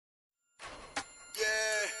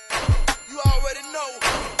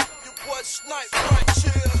boy Snipe, right,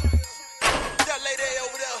 chill. That lady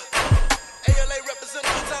over there. ALA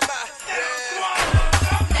representative, I'm talking about. Yeah.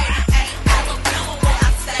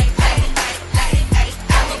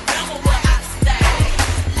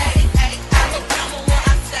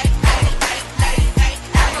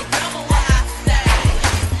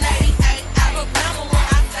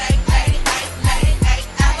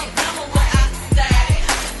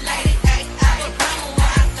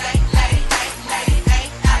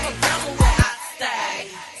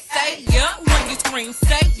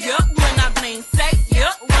 Say yup when I bling, say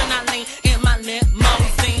yup when I lean in my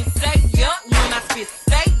limousine. Say yup when I spit,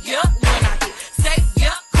 say yup when I hit, say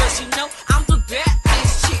yup, cause you know I'm the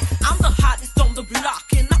baddest chick. I'm the hottest on the block,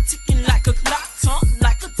 and I'm ticking like a clock, tongue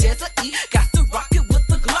like a desert E. Got to rock it with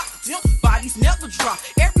the Glock, them bodies never drop.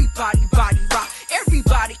 Everybody body rock,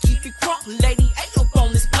 everybody keep it crunk. Lady A up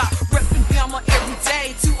on this block, reppin' Bama every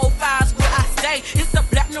day. 205's where I stay, it's the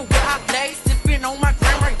platinum where I play. Sippin' on my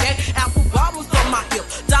grammar day, apple bottles on my hip,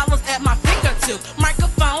 dollars at my fingertips.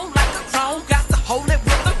 Microphone like a drone, got to hold it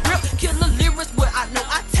with a grip. Killer lyrics where I know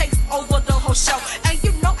I take over the whole show. And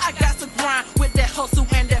you know I got to grind with that hustle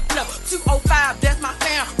and that flow. 205, that's my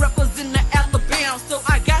fam, represent the Alabama. So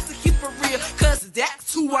I got to keep it real, cause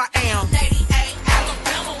that's who I am. Lady A,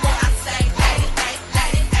 Alabama, what I say. Lady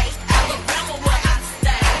A, Alabama, what I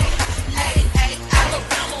say. Lady A,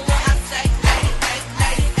 Alabama, what I say.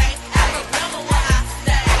 Lady A, Alabama, what I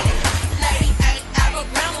say. Lady A,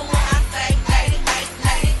 Alabama, what I say. Lady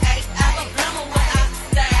A, Alabama, what I say.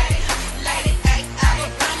 Lady A,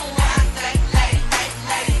 Alabama, what I say.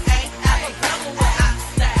 Lady A, Alabama, what I say. Lady A, Alabama, what I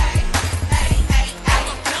say. Lady A,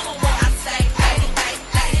 Alabama, what I say.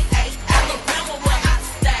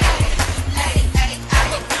 Lady A,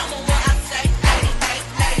 Alabama, what I say. Lady A, Alabama, what I say. Lady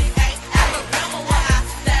A, Alabama, what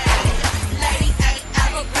I say. Lady A,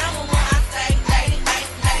 Alabama, what I say.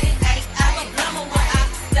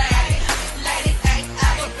 Lady A,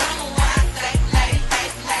 Alabama, what I say.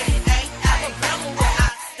 Lady A, Alabama, what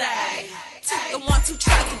I say. The ones who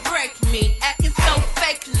tried to break me, acting so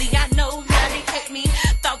fakely. I know now they hate me,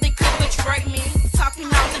 thought they could betray me. Talking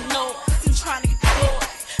out the noise and trying to get bored.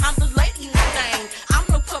 I'm the lady in the thing, I'm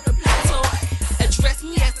no public toy. Address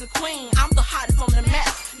me as the queen, I'm the hottest on the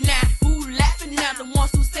map. Now who laughing now? The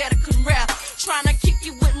ones who said I couldn't rap, trying to kick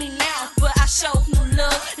it with me now, but I showed no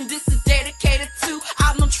love. And this is dedicated to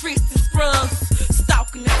all them tricks and scrubs,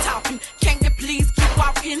 stalking and talking. Can't you please keep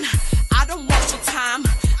walking? I don't want your time,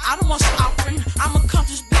 I don't want your offering. I'm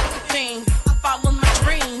accomplished big thing, I follow my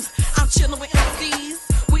dreams. I'm chilling with MCs,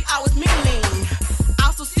 we always mean.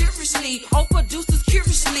 Also seriously, on producers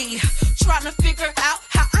curiously, trying to figure out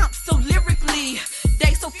how I'm so lyrically.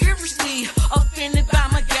 They so furiously offended by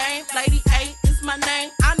my game. Lady A is my name,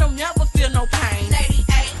 I don't never feel no pain. Lady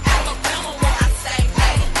A, Alabama, what I say.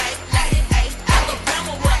 Lady A,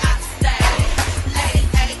 Alabama, what I say. Lady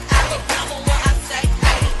A, Alabama, what I say. Lady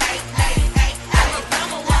A,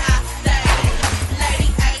 Alabama, what I say. Lady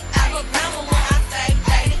A, Alabama, what I say.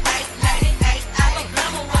 Lady A,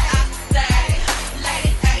 Alabama, what I say.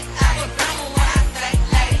 Lady A, Alabama, what I say.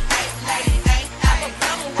 Lady A,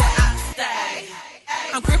 Alabama, what I say.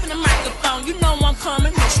 I'm gripping the microphone, you know I'm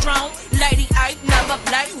coming in strong. Lady A never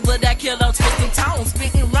play with that killer twisting tone,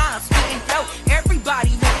 spitting rhymes, spitting flow.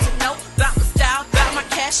 Everybody wants to know about my style, about my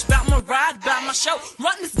cash, about my ride, about my show.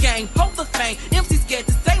 Run this game, hold the fame. Emcee scared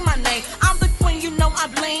to say my name. I'm the queen, you know I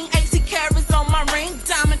bling. 80 carats on my ring,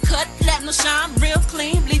 diamond cut, platinum shine, rims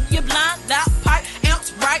clean, leave you blind. Loud pipe,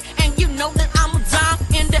 amps right, and you know that I'm a dime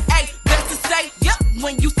in the A. Best to say, yup,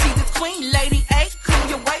 when you see this queen, Lady A, come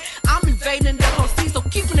your way. I'm invading the whole sea, so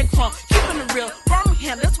keeping it crunk, keeping it real.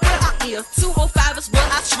 Birmingham, that's where I is. 205 is where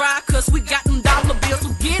I try, cause we got them dollar bills, so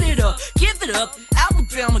get it up, give it up.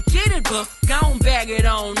 Alabama, get it up, gon' bag it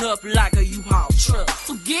on up like a U-Haul truck.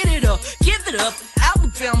 So get it up, give it up.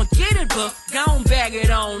 Alabama, get it up, gon' bag it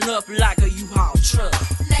on up like a U-Haul truck.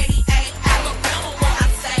 Lady A, Alabama, what I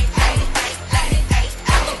say. Lady A,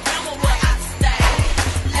 Alabama, what I say.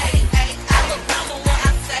 Lady A, Alabama, what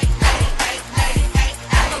I say. Lady A,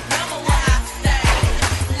 Alabama, what I say.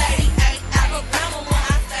 Lady A, Alabama, what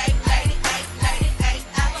I say. Lady A,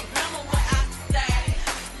 Alabama, what I say. Lady A, Alabama, what I say.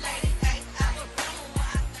 Lady A, Alabama,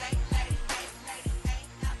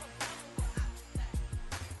 what I say.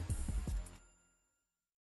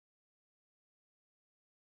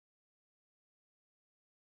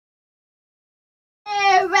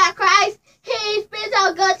 Right Christ, he's been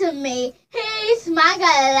so good to me. He's my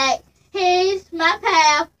guide, he's my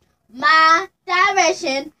path, my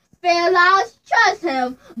direction. Feel lost, trust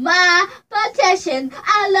him, my protection.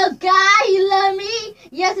 I love God, he love me.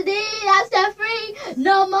 Yes, indeed, I'm set free.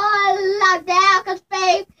 No more lockdown, cause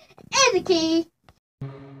faith here's the key.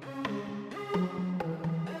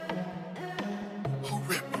 Who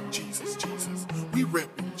reppin' Jesus, Jesus? We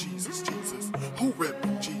reppin' Jesus, Jesus. Who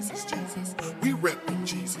reppin' Jesus, Jesus? We reppin'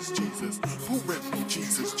 Jesus, Jesus. Who reppin'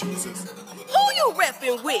 Jesus, Jesus? Who you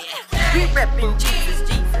reppin' with? We reppin' Jesus,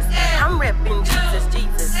 Jesus. I'm reppin' Jesus,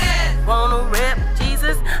 Jesus. Wanna rep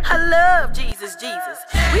Jesus? I love Jesus, Jesus.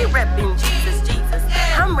 We reppin' Jesus, Jesus.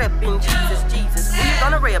 I'm reppin' Jesus, Jesus. Who you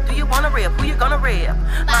gonna rep? Do you wanna rep? Who you gonna rep?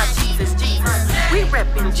 My Jesus, Jesus. We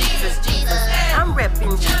reppin' Jesus, Jesus. I'm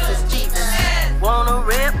reppin' Jesus, Jesus. Wanna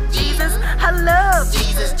rep Jesus? I love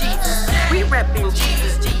Jesus, Jesus. We reppin'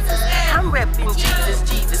 Jesus, Jesus. I'm reppin' Jesus,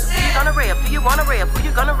 Jesus. Who you gonna rep? Do you wanna rep? Who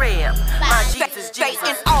you gonna rep? My Jesus, Jesus.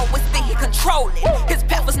 Satan always think he controlling. His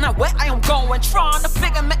path is not where I am going. Trying to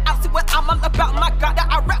figure me out, see what I'm all about. My God, that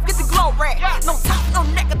I rap, get the glory. No top, no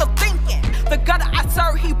negative thinking. The God that I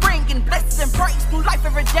serve, he bringing blessings and praise. New life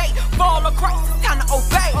every day. Fall of Christ, it's time to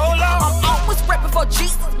obey. I'm always repping for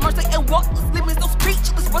Jesus. Mercy and waters, leave me so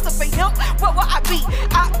speechless. Wasn't for him, where would I be?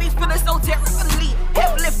 I be feeling so terribly.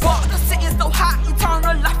 Heavenly Father, sitting so high.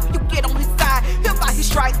 Eternal life, you get on his side. Hit by his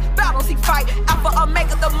stripes, battles he fight. Alpha,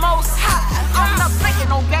 Omega, the most high. I'm not playing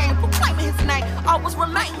no game, proclaiming his name. Always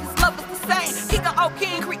remain, his love is the same. King of all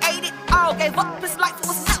king, created all. Gave up his life,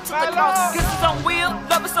 was not to the cross. Guess it's on will,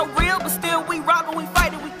 love is so real. But still we robbing, we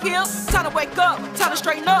fighting, we kill. Time to wake up, time to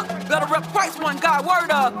straighten up. Better rep Christ, one God, word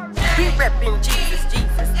up. We reppin' Jesus,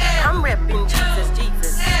 Jesus. I'm reppin' Jesus,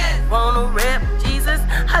 Jesus. Wanna rep Jesus?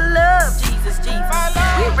 I love Jesus, Jesus.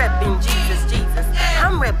 We reppin' Jesus, Jesus.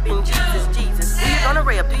 I'm reppin' Jesus, Jesus. Who you gonna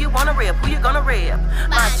rep? Do you wanna rep? Who you gonna rep?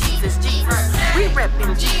 My Jesus, Jesus. We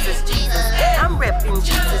reppin' Jesus, Jesus. I'm reppin'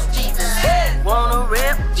 Jesus, Jesus. Wanna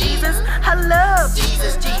rep Jesus? I love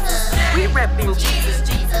Jesus, Jesus. We reppin' Jesus,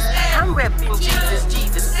 Jesus. I'm reppin' Jesus,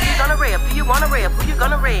 Jesus. Who you gonna rep? Do you wanna rep? Who you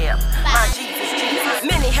gonna rep? My Jesus, Jesus.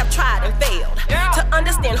 Many have tried and failed to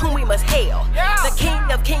understand whom we must hail. The King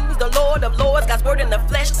of Kings, the Lord of Lords, God's word in the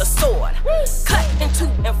flesh, the sword. Cut into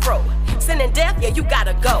and fro. Sin and death, yeah, you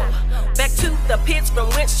gotta go back to the pits from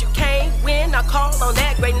whence you came. When I call on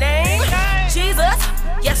that great name, Jesus,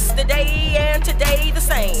 yesterday and today the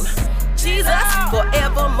same. Jesus,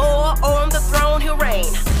 forevermore on the throne he'll reign.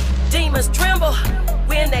 Demons tremble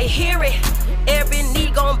when they hear it. Every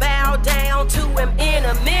knee gon' bow down to him in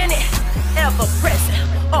a minute. Ever present,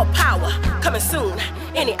 all power coming soon,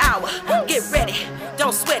 any hour. Get ready,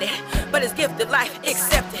 don't sweat it, but his gifted life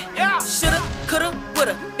accept it. Shoulda, coulda,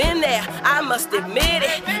 woulda been there, I must admit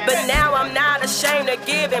it. But now I'm not ashamed of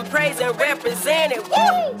giving praise and represent it.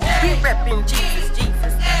 Woo! We reppin' Jesus,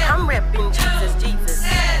 Jesus. I'm reppin' Jesus, Jesus.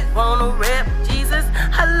 Wanna rep Jesus?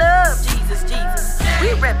 I love Jesus, Jesus. We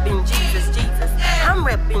reppin' Jesus, Jesus. I'm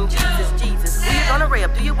reppin' Jesus, Jesus. Who you gonna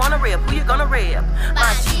rep? Do you wanna rep? Who you gonna rep?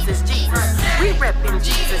 My Jesus, Jesus. We reppin'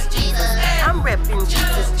 Jesus, Jesus. I'm reppin'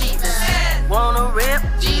 Jesus, Jesus. Wanna rep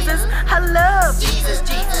Jesus? I love Jesus,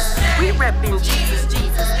 Jesus. We reppin' Jesus,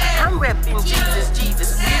 Jesus. I'm reppin' Jesus,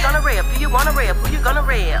 Jesus. Who you gonna rep? Do you wanna rep? Who you gonna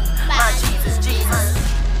rep? My Jesus, Jesus.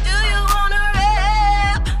 Do you wanna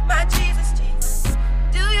rep? My Jesus, Jesus.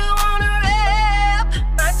 Do you wanna rep?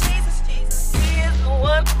 My Jesus, Jesus. He is the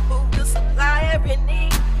one who will supply every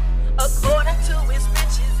need according to his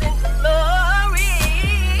riches and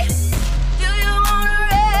glory. Do you wanna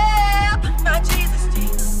rep? My Jesus,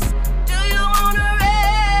 Jesus. Do you wanna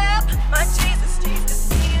rep? My Jesus,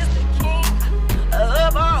 Jesus. He is the King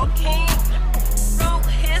of all kings. Through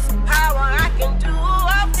his power I can do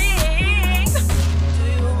all things. Do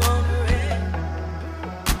you wanna rep?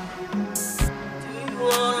 Do you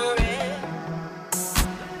wanna rep?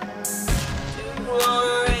 Do you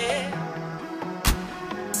wanna rep?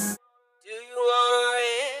 Do you wanna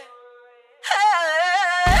rep?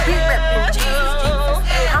 We reppin' Jesus, Jesus.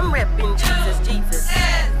 I'm reppin' Jesus, Jesus.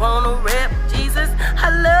 Wanna rep Jesus? I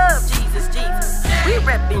love Jesus, Jesus. We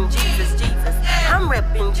reppin' Jesus, Jesus. I'm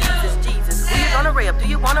reppin' Jesus, Jesus. Who you gonna rep? Do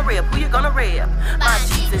you wanna rep? Who you gonna rep? My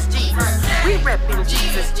Jesus, Jesus. We reppin'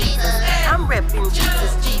 Jesus, Jesus. I'm reppin'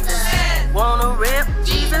 Jesus, Jesus. Wanna rep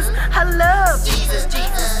Jesus? I love Jesus,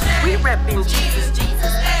 Jesus. We reppin' Jesus,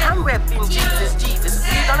 Jesus. I'm reppin' Jesus, Jesus.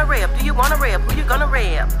 Who you gonna rep? Do you wanna rep? Who you gonna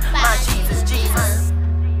rep? My Jesus, Jesus.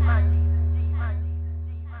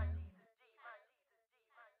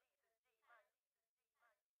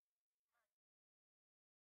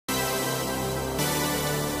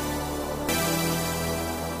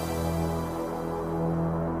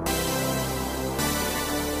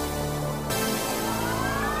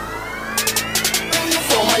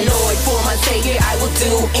 For my Lord, for my Savior, I will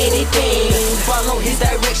do anything. Follow his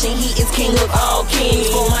direction, he is King of all kings.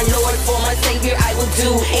 For my Lord, for my Savior, I will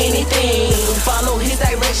do anything. Follow his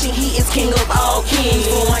direction, he is King of all kings.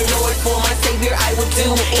 For my Lord, for my Savior, I will do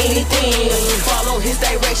anything. Follow his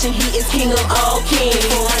direction, he is King of all kings.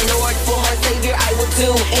 For my Lord, for my Savior, I will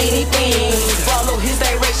do anything. Follow his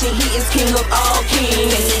direction, he is King of all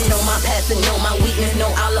kings. And you know my past and know my weakness, know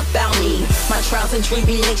all about me. My trials and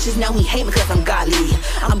tribulations, now he hate me cause I'm godly.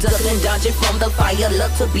 I'm ducking and dodging from the fire,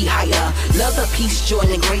 love to be higher. Love the peace, joy,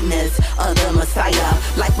 and the greatness of the Messiah.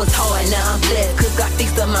 Life was hard, now I'm blessed, cause God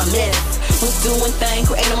fixed up my mess. Was doing things,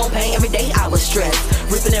 creating more pain, every day I was stressed.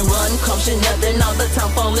 Ripping and run, comfort nothing, all the time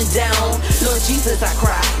falling down. Lord Jesus, I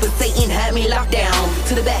cried, but Satan had me locked down.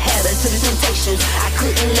 To the bad habits, to the temptations, I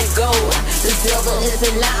couldn't let go. The devil is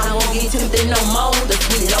a lie, I won't get tempted no more. The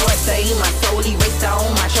sweet Lord saved my soul, erased all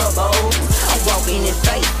my troubles. I'm walking in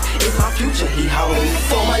faith, it's my future he holds.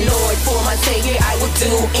 For my Lord, for my Savior, I will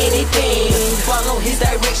do anything. Follow his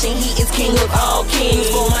direction, he is King of all kings.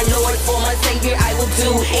 For my Lord, for my Savior, I will do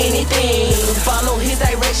anything. Follow his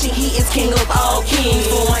direction, he is King of all kings.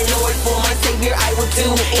 For my Lord, for my Savior, I will do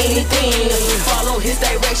anything. Follow his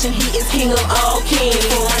direction, he is King of all kings.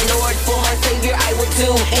 For my Lord, for my Savior, I will do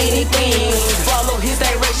anything. Follow his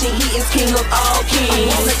direction, he is King of all kings.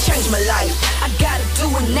 I wanna change my life, I gotta do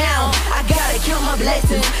it now. I gotta count my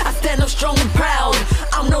blessings, I stand up strong and proud.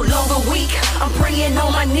 I'm no longer weak, I'm praying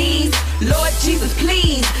on my knees. Lord Jesus,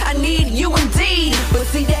 please, I need you indeed. But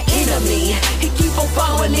see that enemy, he keep on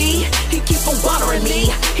following me, he keep on bothering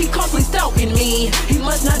me, he constantly stalking me. He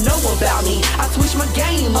must not know about me, I switched my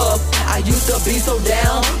game up. I used to be so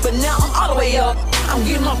down, but now I'm all the way up. I'm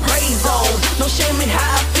getting my praise on, no shame in how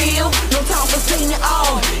I feel, no time for Satan at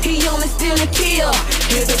all. He only steal and kill,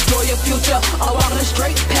 he'll destroy your future, I'm on a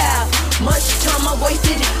straight path. Much time I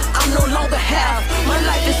wasted, I'm no longer half. My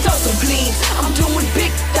life is so complete, I'm doing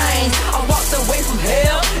big things. I walked away from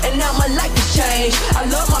hell, and now my life has changed. I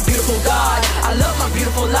love my beautiful God, I love my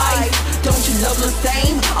beautiful life. Don't you love the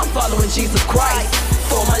same? I'm following Jesus Christ.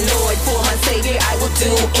 For my Lord, for my Savior, I will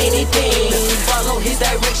do anything. Follow his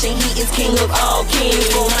direction, he is King of all kings.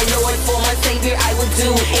 For my Lord, for my Savior, I will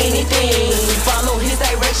do anything. Follow his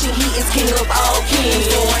direction, he is King of all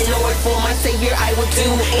kings. For my Lord, for my Savior, I will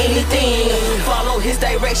do anything. Follow his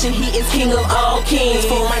direction, he is King of all kings.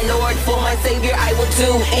 For my Lord, for my Savior, I will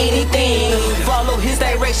do anything. Follow his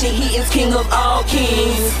direction, he is King of all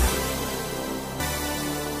kings.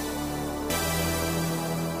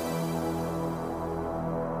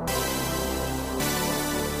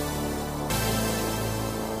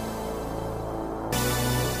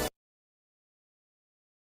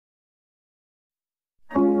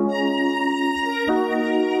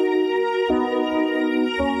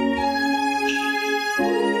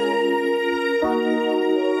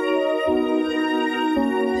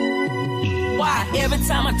 Every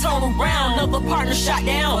time I turn around, another partner shot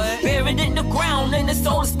down. Buried in the ground, and the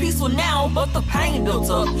soul is peaceful now. But the pain built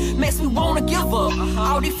up, makes me wanna give up.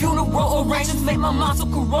 All these funeral arrangements make my mind so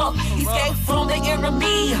corrupt. Escape from the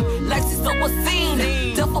enemy, like she's so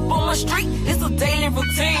obscene. Death up on my street, it's a daily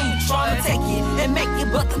routine. Trying to take it and make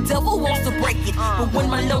it, but the devil wants to break it. But when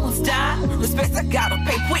my loved ones die, respect I gotta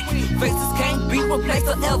pay quick. Faces can't be replaced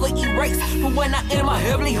or ever erased. But when I enter my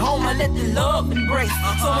heavenly home, I let the love embrace.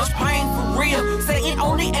 So much pain for real, Satan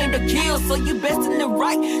only aim to kill. So you best in the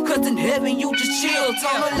right, cause in heaven you just chill.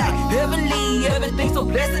 Turn the light, heavenly, everything so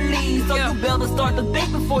blessingly. So you better start to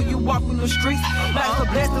think before you walk in the streets. Life's a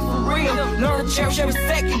blessing for real, learn to cherish every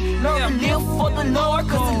second. Learn to live for the Lord,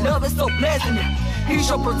 cause the love is so pleasant. He's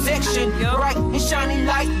your protection, bright and shining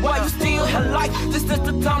light. While you still have life, this is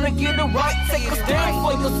the time to get it right. Take a stand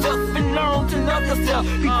for yourself and learn to love yourself.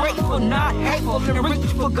 Be grateful, not hateful, and reach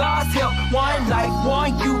for God's help. One life,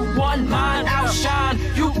 one you, one mind, outshine.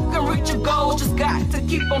 You can reach your goals, just got to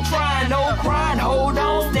keep on trying. No crying, hold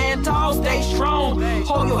on, stand tall, stay strong.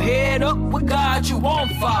 Hold your head up with God, you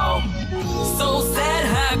won't fall. So sad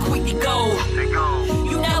how quick you go.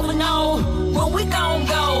 You never know where we gon'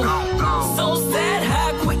 go. So sad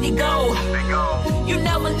how quick you go. You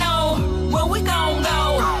never know where we gon'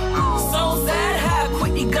 go. So sad how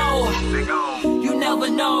quick you go. You never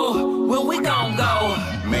know where we gon' go.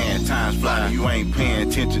 Man, time's flying, you ain't paying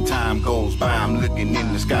attention, time goes by. I'm looking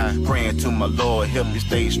in the sky, praying to my Lord, help me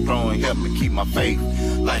stay strong, help me keep my faith.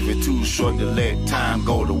 Life is too short to let time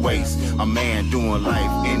go to waste. A man doing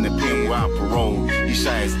life in the pen without parole. He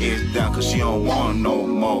shot his edge down cause she don't want no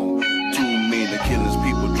more. Too many killers,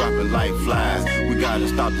 people dropping like flies. We gotta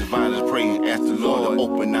stop this violence, pray and ask the Lord to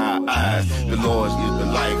open our eyes. The Lord is the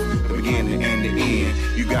life, the beginning and the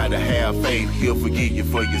end. You gotta have faith, he'll forgive you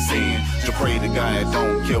for your sins. So pray to God,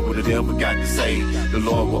 don't care what the devil got to say. The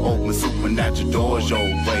Lord will open supernatural doors your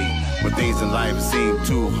way. When things in life seem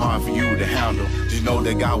too hard for you to handle, just know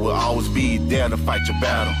that God will always be there to fight your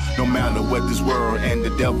battle. No matter what this world and the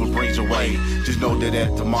devil brings your way, just know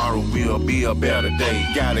that tomorrow will be a better day.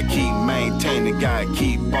 Gotta keep maintaining, gotta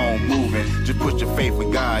keep on moving. Just put your faith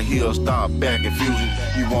with God, he'll stop back confusion.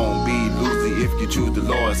 You won't be losing if you choose the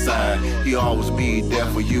Lord's side. He'll always be there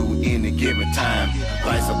for you in a given time.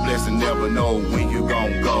 Life's a blessing, never know when you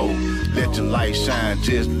gon' go. Let your light shine,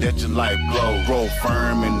 just let your light glow. Grow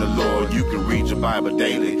firm in the Lord, you can read your Bible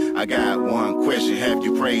daily. I got one question, have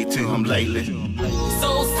you prayed to him lately?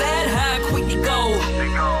 So sad how quick it go.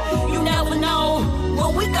 You never know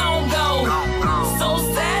where we gon' go.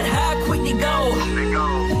 So sad how quick it go.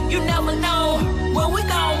 You never know where we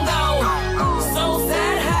gon' go. So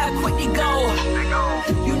sad how quick it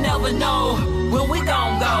go. You never know where we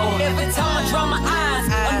gon' go. Every time I dry my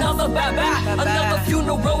eyes, another bye-bye, another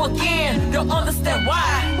funeral again. Don't understand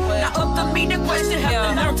why. Now up to me the question,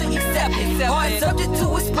 have to learn to accept it. Hard subject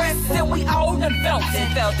to express, and we all done felt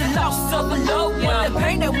it. The loss of a loved one, the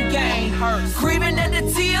pain that we gain, grieving and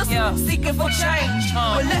the tears, seeking for change.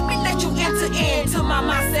 But let me let you enter into my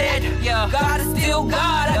mindset. God is still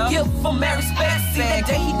God, I give for my respect. See that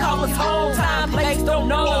day he call us home, time, place, don't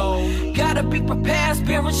know. Gotta be prepared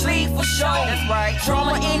spiritually for sure. That's right.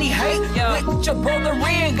 Drama, any hate, with your brother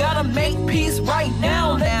in. Gotta make peace right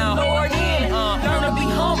now, let the Lord in. Learn to be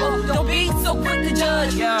humble, don't be so quick to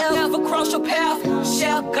judge. Never cross your path,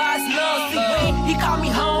 share God's love. See when he called me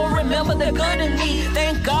home, remember the good in me.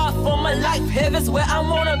 Thank God for my life, heaven's where I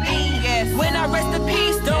wanna be. When I rest in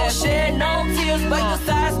peace, don't shed no tears, but your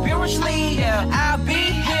side spiritually, I'll be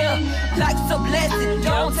here. Life's a blessing,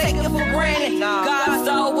 don't take it for granted. God's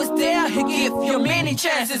always there, he'll give you many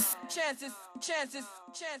chances. Chances, chances,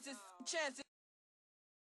 chances, chances.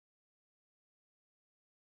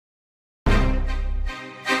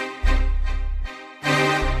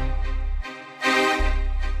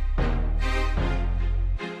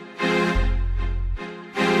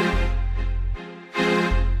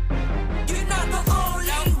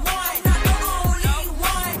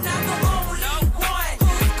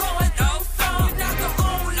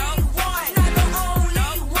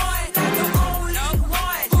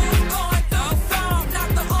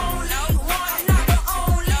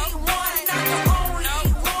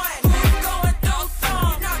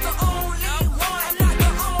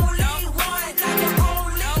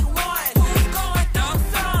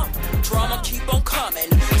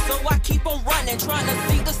 Trying to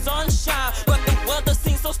see the sunshine, but the weather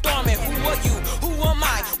seems so stormy. Who are you? Who am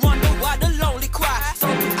I? Wonder why the lonely cry. So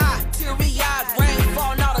I, teary-eyed, rain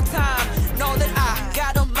falling all the time. Know that I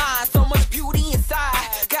got a mind, so much beauty inside.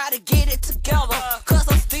 Gotta get it together, cause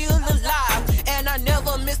I'm still alive. And I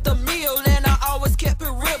never missed a meal, and I always kept it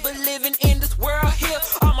real. But living in this world here,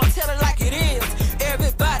 I'ma tell it like it is.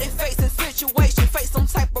 Everybody facing situation, face some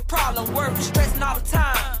type of problem. Work stressing all the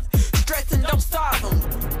time, stressing don't solve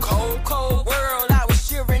them. Cold, cold world.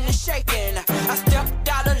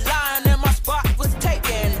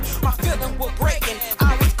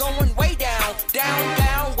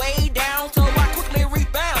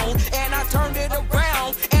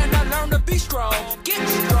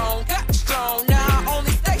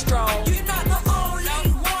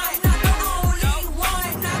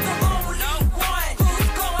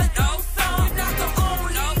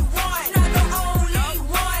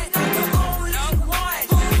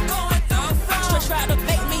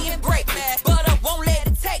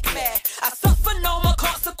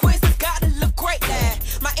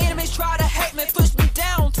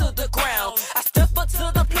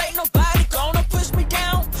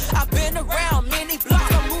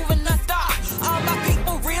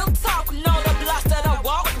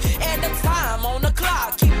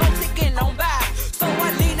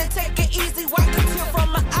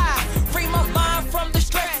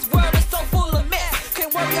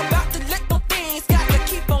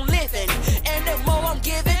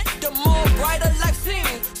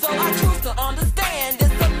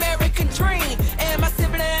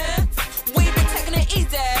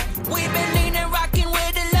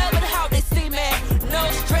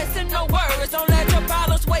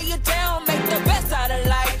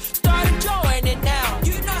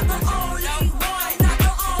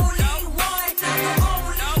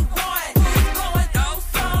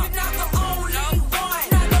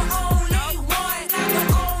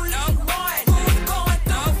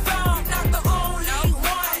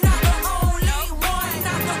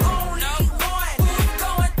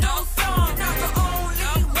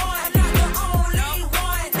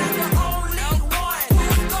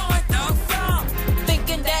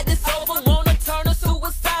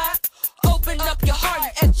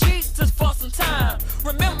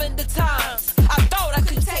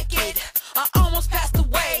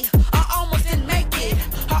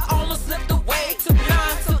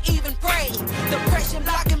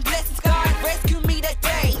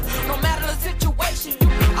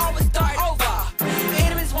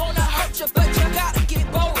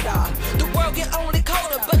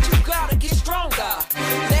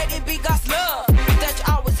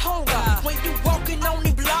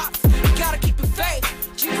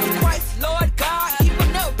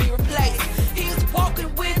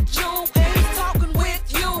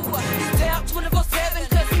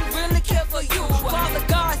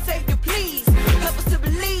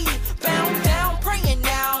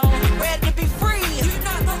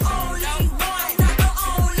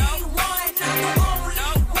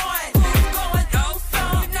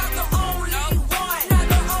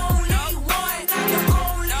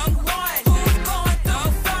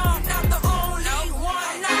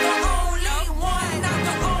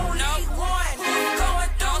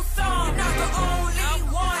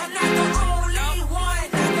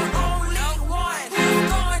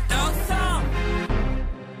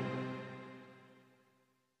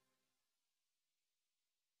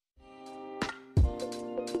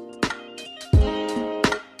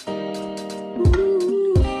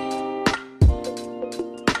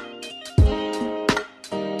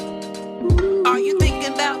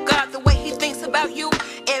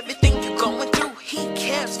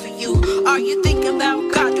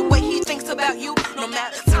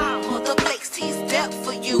 matter the time or the place he's dealt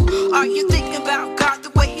for you. Are you thinking about God the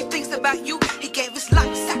way he thinks about you? He gave his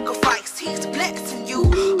life sacrifice, he's blessing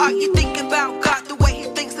you. Are you thinking about God the way he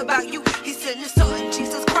thinks about you? He sent his son,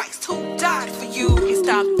 Jesus Christ, who died for you. He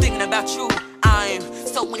stopped thinking about you. I'm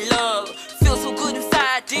so in love, feel so good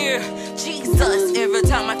inside, dear Jesus. Every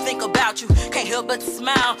time I think about you, can't help but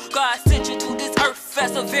smile. God sent you to this earth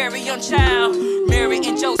as a very young child. Mary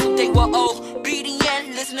and Joseph, they were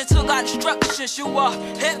obedient, listening to God's instructions. You were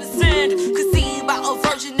heaven sent, conceived by a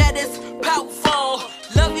virgin that is powerful.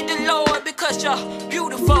 Love you, the Lord, because you're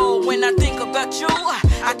beautiful. When I think about you,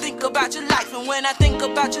 I think about your life. And when I think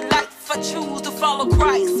about your life, I choose to follow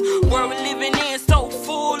Christ. World we're living in, so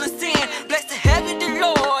full of sin. Blessed to have you, the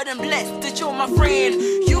Lord, and blessed that you're my friend.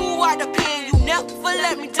 You are the pen, you never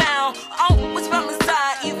let me down. Always by my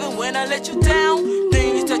side, even when I let you down.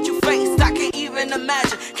 Things that you face, I can't even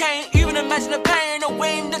imagine. Can't even imagine the pain or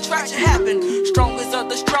when the tragedy happened. Strongest of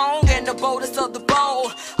the strong and the boldest of the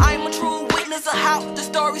bold. I'm a true witness of how the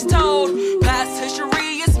story's told. Past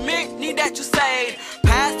history is many that you saved.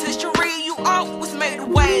 Past history, you always made a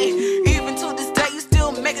way. Even to this day, you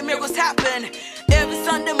still making miracles happen. Every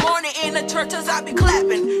Sunday morning in the churches, I be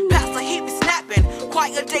clapping. Pastor, he be snapping.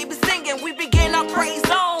 Choir, they be singing. We begin our praise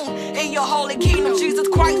on in your holy kingdom. Jesus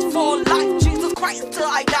Christ for life. Jesus Christ till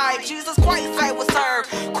I die. Jesus Christ I will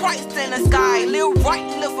serve. Christ in the sky. Live right,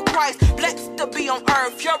 live for Christ. Blessed to be on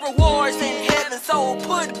earth. Your rewards in heaven, so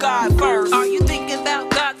put God first. Are you thinking about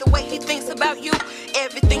God the way he thinks about you?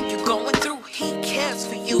 Everything you're going through, he cares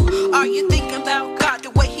for you. Are you thinking about God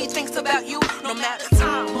the way he thinks about you? No matter the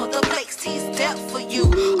time or the place, he's dealt for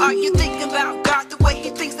you. Are you thinking about God the way he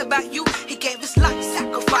thinks about you? He gave his life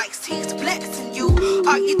sacrifice, he's blessing you.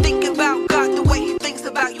 Are you thinking about God the way he thinks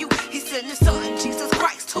about you? He sent his son, Jesus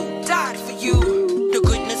Christ, who died for you. The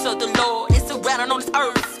goodness of the Lord is surrounding on this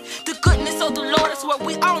earth. The goodness of the Lord is what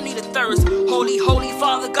we all need to thirst. Holy, holy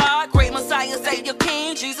Father God, great Messiah, Savior,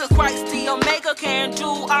 King. Jesus Christ, the Omega, can do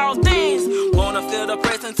all things. Wanna feel the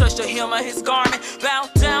presence, touch the hem of his garment. Bow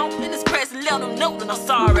down in his presence, let him know that I'm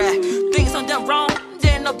sorry. Things are done wrong,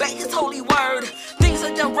 then obey his holy word. Things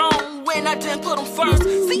are done wrong when I didn't put him first.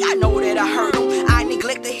 See, I know that I hurt him. I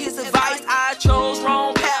neglected his advice. I chose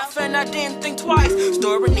wrong path and I didn't think twice.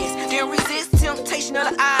 Stubbornness, didn't resist temptation of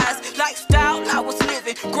the eyes. Lifestyle I was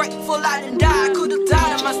living, grateful I didn't die. Could've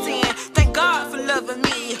died in my sin. Thank God for loving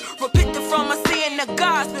me. Repented from my sin, now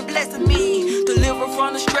God's been blessing me. Delivered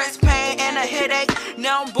from the stress, pain, and a headache.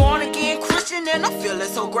 Now I'm born again Christian and I'm feeling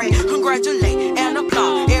so great. Congratulate and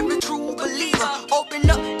applaud every true believer. Open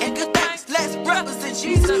up and give thanks. Let's represent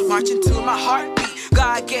Jesus. Marching to my heartbeat.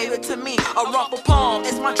 God gave it to me. A rumble palm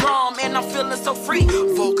is my drum and I'm feeling so free.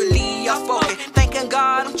 Vocally I spoken, thanking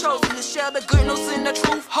God I'm chosen to share the goodness and the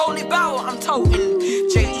truth. Holy Bible I'm toting.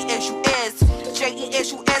 J-E-S-U-S,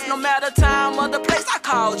 J-E-S-U-S. No matter time or the place, I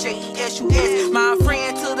call J-E-S-U-S. My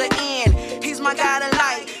friend to the end, he's my guiding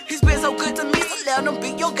light. He's been so good to me, so let him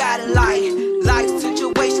be your guiding light. Life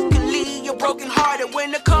situations can leave you broken hearted.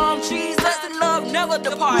 When it comes Jesus, and love never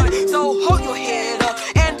departed. So hold your head up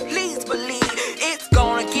and please believe it's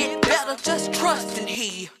gonna get better, just trust in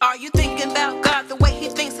he. Are you thinking about God the way he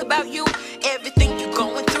thinks about you? Everything you're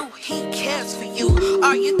going through, he cares for you.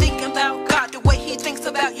 Are you thinking about God the way he thinks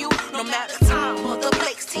about you? No matter the time or the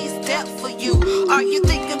place, he's dealt for you. Are you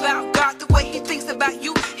thinking about God the way he thinks about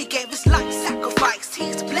you? He gave his life sacrifice,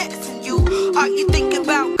 he's blessing you. Are you thinking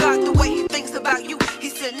about God the way he thinks about you? He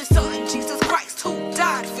sent his son, Jesus Christ, who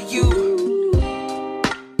died for you.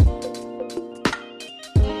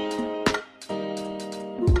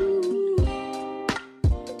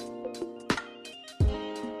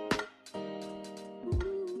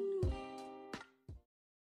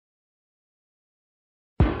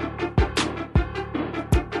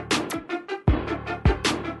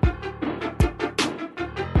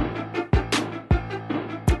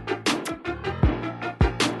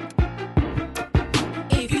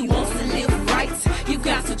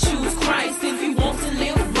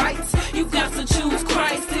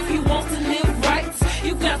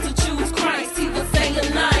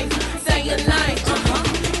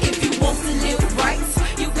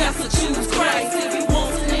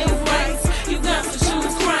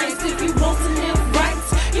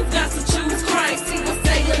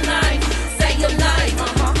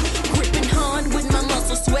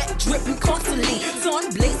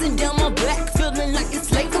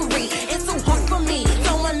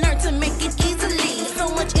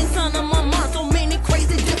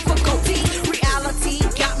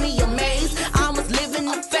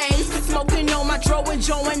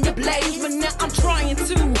 Join the blaze, but now I'm trying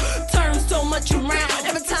to turn so much around.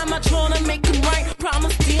 Every time I try to make it right,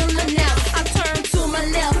 promise still enough. I turn to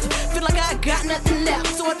nothing left,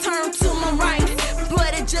 so I turned to my right,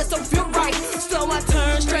 but it just don't feel right. So I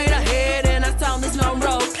turned straight ahead and I saw this long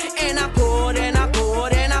road, and I poured and I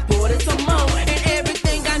poured and I poured it some more, and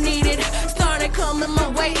everything I needed started coming my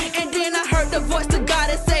way. And then I heard the voice of God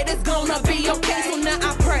that said it's gonna be okay. So now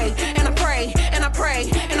I pray and I pray and I pray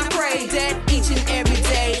and I pray that each and every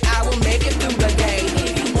day I will make it through the day.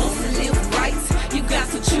 If you want to live right, you got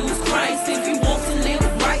to choose Christ. If you want to live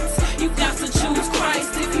right, you got to choose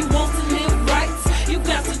Christ. If you want to live right, you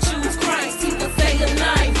got to choose Christ. He will stay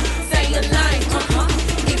alive,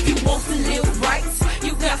 If you want to live right,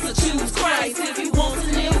 you got to choose Christ. If you want to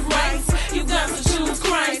live right, you got to choose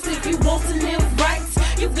Christ. If you want to live right,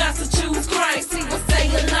 you got to choose Christ. He will stay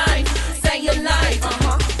alive,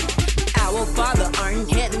 Our Father art in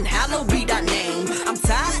heaven, hallowed be thy name. I'm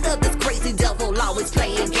tired of this crazy devil always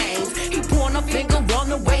playing games. He point a finger on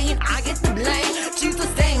the way and I get the blame. Jesus,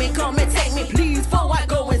 save me, come and take me, please, before I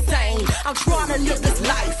go insane. I'm trying to live this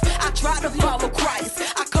life, I try to follow Christ.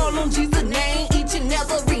 I call on Jesus' name each and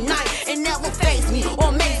every night. It never faze me or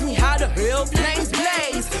amaze me how the hell flames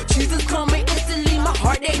blaze. Jesus coming instantly, my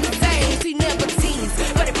heart ain't the same. He never tease,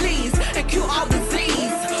 but he please and cure all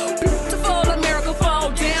disease. Beautiful America,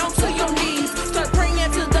 fall down to your knees. Start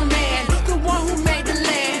praying to the man, the one who made the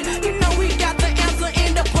land. You know he got the answer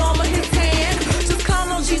in the palm of his hand. Just call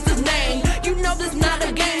on Jesus' name. You know this not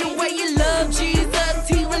a game. The way you love Jesus,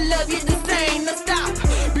 he will love you the same. Now stop,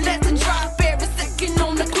 bless and drop every second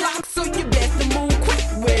on the clock. So you best to move quick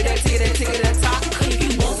with that ticket at top. If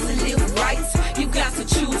you want to live right, you got to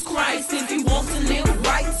choose Christ. If you want to live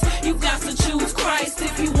right, you got to choose Christ.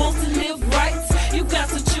 If you want to live right, you got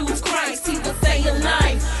to choose Christ. He will stay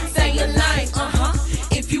alive,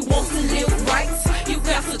 If you want to live right, you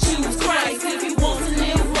got to choose Christ. If you want to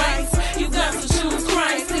live right, you got to choose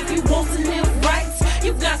Christ. If you want to live right,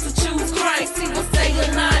 you got to choose Christ. He will stay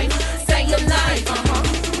alive,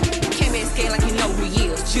 Can't be scared like you know who he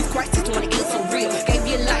is. Choose Christ is when it is so real. Gave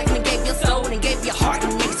your life and gave your soul and gave your heart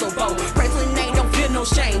and made so bold. Praise his name, don't feel no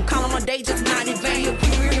shame. Call him a day, just not in vain. If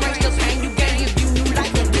you rearrange the pain you gain, if you new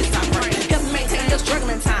life, then this I pray. Help me maintain your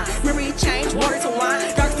struggling time. Memory change, words of wine.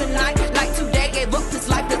 Dark tonight, like today, gave up this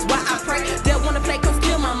life, that's why I pray. They wanna play, come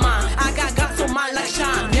steal my mind. I got God, so my light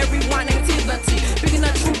shine. Everyone activity, picking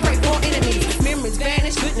up true, pray for enemies. Memories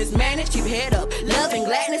vanish, goodness managed, keep head up. Love and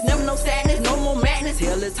gladness, never no sadness, no more madness.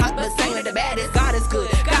 Hell is hot, but saying that the baddest. God is good,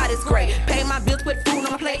 God is great. Pay my bills, put food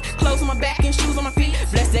on my plate, clothes on my back and shoes on my feet.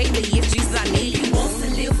 Blessed daily, it's Jesus I need. If you want to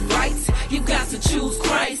live right, you got to choose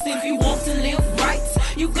Christ. If you want to live right,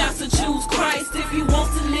 you got to choose Christ. If you want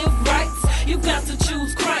to live right, you got to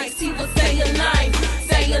choose Christ. He will stay alive,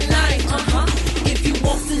 If you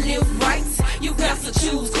want to live right, you got to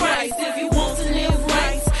choose Christ. If you want to live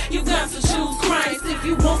right, you got to choose Christ. If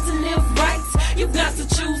you want to live right, you got to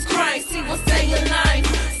choose Christ. He will stay alive,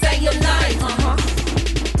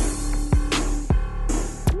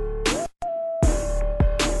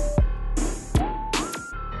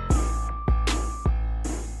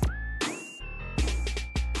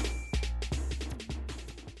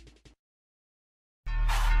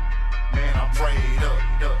 Man, I'm prayed up.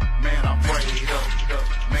 Man, I'm prayed up.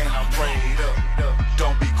 Man, I'm prayed up.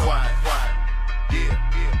 Don't be quiet.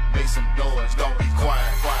 Yeah. Make some noise. Don't be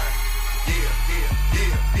quiet. Yeah.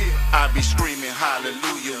 I be screaming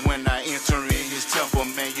hallelujah when I enter in his temple.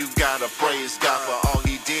 Man, you gotta praise God for all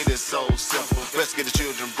he did is so simple. Rescue the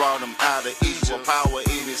children, brought them out of Egypt. Power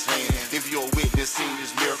in his hand. If you're witnessing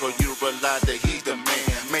this miracle, you realize that he's the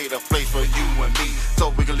man. Made a place for you and me, so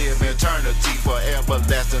we can live in eternity for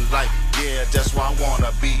everlasting life. Yeah, that's where I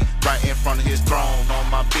wanna be, right in front of his throne, on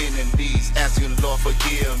my bending knees, asking Lord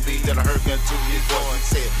forgive me that I heard into his voice and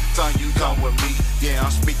said, son, you come with me. Yeah,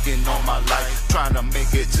 I'm speaking on my life, trying to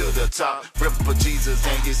make it to the top. Ripping for Jesus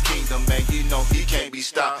and his kingdom, man, you know he can't be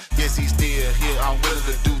stopped. Yes, he's still here, I'm willing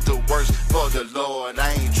to do the worst for the Lord.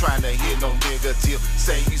 I ain't trying to hear no negative,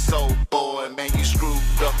 say you so bored, man, you screwed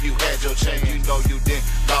up, you had your chain, you know you didn't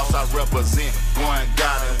lost. I represent one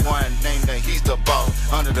God and one name, that he's the boss.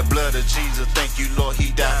 Under the blood of Jesus, thank you, Lord,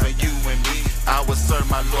 he died for you and me. I will serve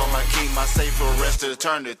my Lord, my King, my Savior, rest of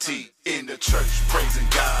eternity. In the church, praising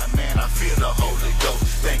God, man, I feel the Holy Ghost.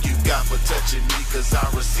 Thank you, God, for touching me, cause I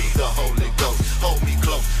receive the Holy Ghost. Hold me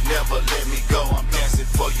close, never let me go. I'm dancing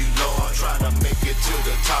for you, Lord, trying to make it to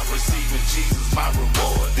the top, receiving Jesus, my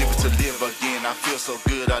reward. Living to live again, I feel so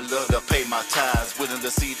good, I love to pay my tithes. Willing to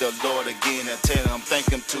see the Lord again and tell him, thank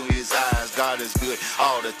him to his eyes. God is good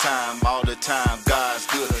all the time, God's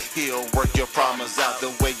good. He'll work your problem. problems out the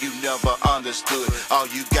way you never understood. All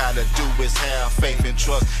you gotta do is have faith and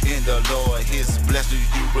trust in the Lord. His blessings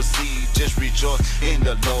you receive, just rejoice in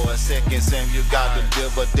the Lord. 2 Samuel, God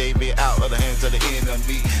deliver David out of the hands of the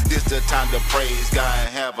enemy. This the time to praise God and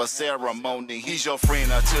have a ceremony. He's your friend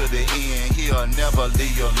until the end. He'll never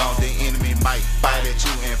leave you alone. The enemy might bite at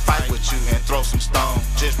you and fight with you and throw some stones.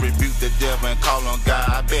 Just rebuke the devil and call on God.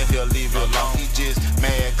 I bet he'll leave you alone. He just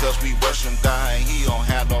mad cause we worship God and he don't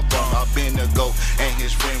have no throne. I've been the goat and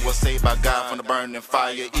his friend was saved by God from the burning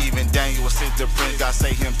fire. Even Daniel was sent to prison. God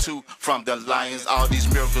saved him too from the lions. All these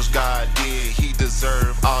miracles God did, he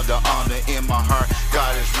deserved all the honor. In my heart,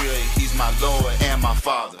 God is real. He's my Lord and my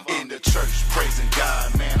Father. In the church, praising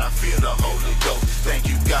God, man, I feel the Holy Ghost. Thank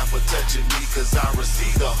you, God, for touching me, cause I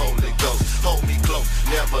receive the Holy Ghost. Hold me close,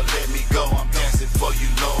 never let me go. I'm dancing for you,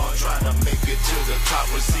 Lord. Trying to make it to the top,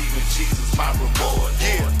 receiving Jesus, my reward.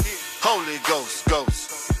 Yeah, Holy Ghost,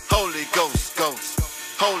 ghost. Holy Ghost, ghost.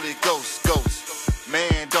 Holy Ghost, ghost.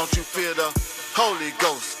 Man, don't you feel the Holy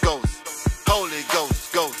Ghost, ghost. Holy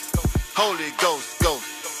Ghost, ghost. Holy Ghost, ghost.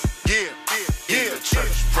 Yeah, yeah. In the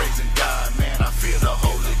church, praising God, man, I feel the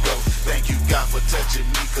Holy Ghost. Thank you, God, for touching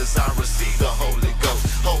me, cause I receive the Holy Ghost.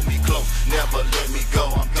 Hold me close, never let me go.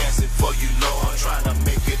 I'm dancing for you, Lord. Trying to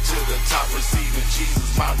make it to the top, receiving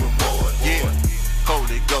Jesus, my reward. Yeah,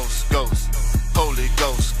 Holy Ghost, ghost. Holy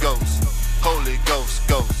Ghost, ghost. Holy Ghost,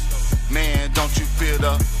 ghost. Man, don't you feel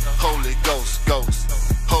the Holy Ghost, ghost.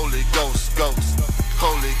 Holy Ghost, ghost.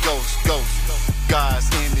 Holy Ghost, ghost. God's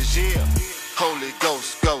image, yeah. Holy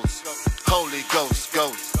Ghost, ghost. Holy Ghost,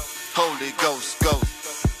 ghost. Holy Ghost,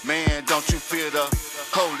 ghost. Man, don't you feel the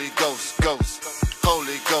Holy Ghost, ghost.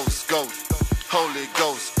 Holy Ghost, ghost. Holy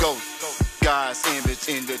Ghost, ghost. God's image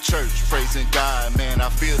in the church, praising God, man, I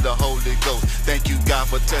feel the Holy Ghost. Thank you, God,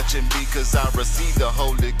 for touching me, cause I receive the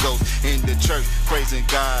Holy Ghost. In the church, praising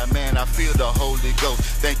God, man, I feel the Holy Ghost.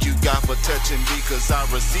 Thank you, God, for touching me, cause I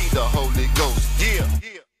receive the Holy Ghost. Yeah.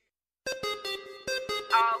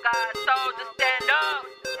 All God's soldiers stand up.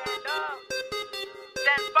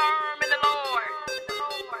 Stand firm in the Lord.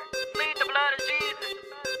 Plead the blood of Jesus.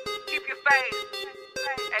 Keep your faith.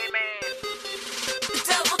 Amen. The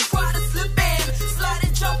devil try to slip in, slide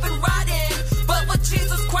and jump and ride in, but with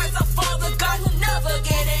Jesus Christ our Father, God will never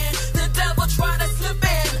get in. The devil try to slip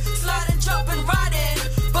in, slide and jump and ride in,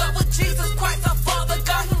 but with Jesus Christ our Father,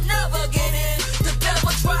 God will never get in. The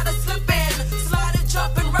devil try to slip in, slide and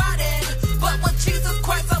jump and ride in, but with Jesus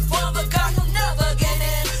Christ our Father, God will never get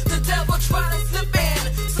in. The devil try to slip in,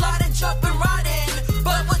 slide and jump and ride in,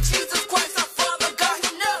 but with Jesus Christ our Father, God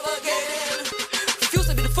will never get in. Refuse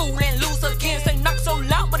to be the fool and lose again. Say knock so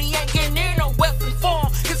loud, but he ain't getting in no weapon form.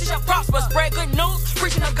 Cause he shall prosper, spread good news,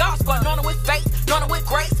 preaching the gospel, knowing it with faith, knowing it with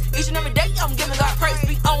grace. Each and every day I'm giving God praise.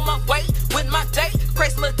 Be on my way with my day.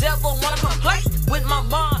 Crazy little devil wanna complain with my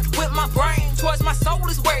mind, with my brain. Towards my soul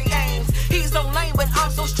is where he aims. He's so lame, but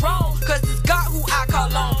I'm so strong, cause it's God who I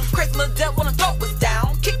call on. Crazy little devil wanna throw us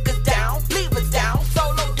down, kick us down, leave us down,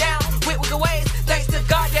 solo down, with wicked ways. Thanks to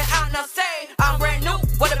God that I now say I'm brand new.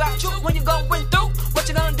 What about you when you going through? What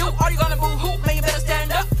you gonna do? Are you gonna boo-hoo? Man, you better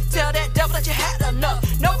stand up. Tell that devil that you had enough.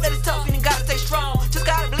 Know that it's tough and you gotta stay strong. Just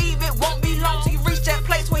gotta believe it won't be long till you reach that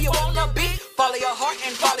place where you wanna be. Follow your heart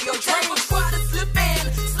and follow your dreams. Try to slip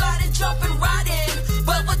in, slide and jump and ride in,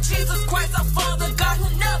 but with Jesus Christ our Father, God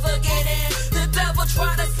will never get in. The devil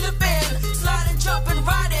try to slip in, slide and jump and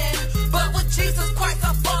ride in, but with Jesus Christ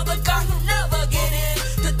our Father, God will never get in.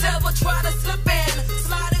 The devil try to slip in,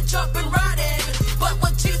 slide and jump and ride in, but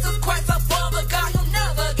with Jesus Christ our Father, God will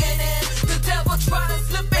never get in. The devil try to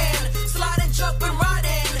slip in, slide and jump and ride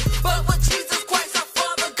in, but with Jesus Christ our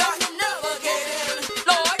Father, God will never get in.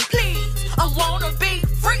 Lord, please, I wanna be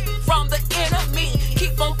free from the enemy.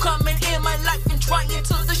 Keep on coming in my life and trying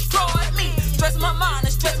to destroy me. Stress my mind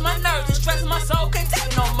and stress my nerves and stress my soul. Can't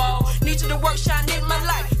take no more. Need you to work, shine in my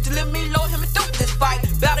life. Deliver me, Lord, help me through this fight.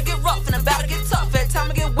 About to get rough and I'm about to get tough. Every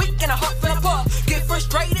time I get weak and I hurt,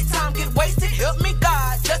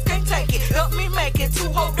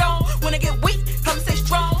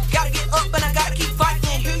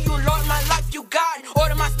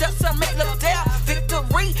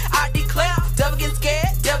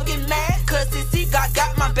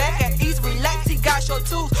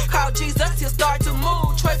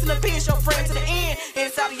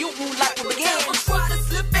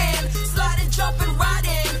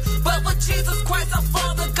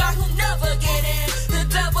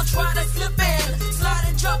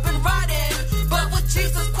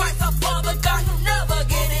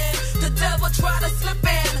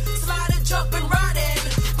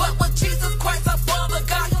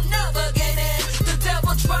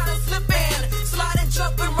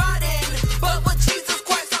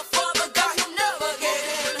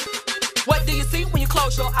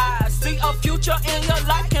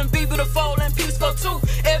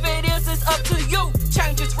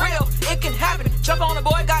 it can happen. Jump on the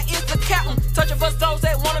boy, God is the captain. Searching for souls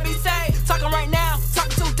that wanna be saved. Talking right now,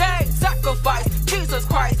 talking today. Sacrifice, Jesus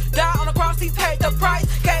Christ. Died on the cross, he paid the price.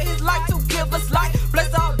 Gave his life to give us life.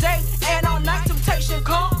 Blessed all day and all night. Temptation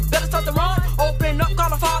come, better start to run. Open up, call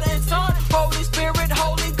the Father and Son. Holy Spirit,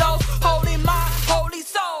 Holy Ghost, Holy Mind, Holy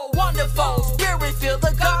Soul. Wonderful, Spirit filled,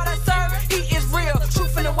 the God I serve. He is real,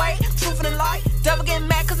 truth in the way, truth in the light. Devil getting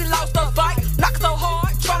mad cause he lost the fight. Knock so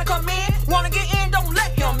hard, trying to come in. Wanna get in, don't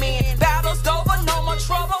let him in. Battle's over, no more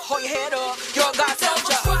trouble. Hold your head up, your God tells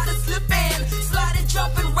you. Try to slip in, slide and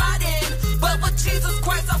jump and ride in. But with Jesus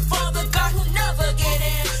Christ, our Father, God who never get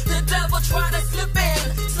in. The devil try to slip in,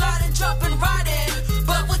 slide and jump and ride in.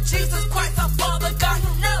 But with Jesus Christ, our Father, God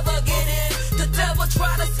who never get in. The devil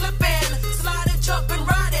try to slip in, slide and jump and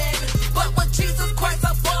ride in. But with Jesus Christ,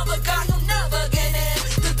 our Father, God who never get in.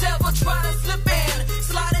 The devil try to slip in,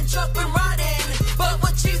 slide and jump and ride in. But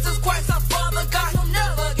with Jesus Christ, our Father, God who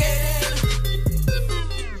never get in.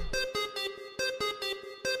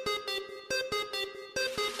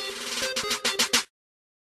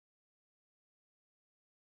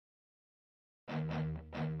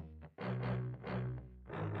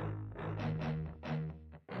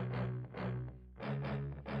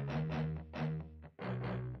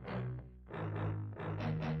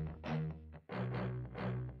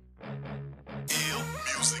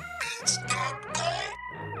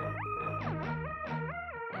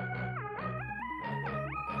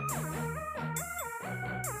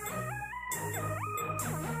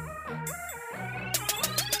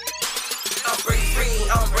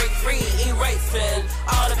 I'm break free, erasing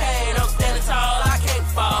all the pain. I'm standing tall, I can't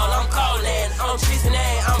fall. I'm calling, I'm choosing A.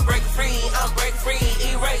 I'm break free,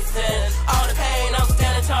 erasing all the pain. I'm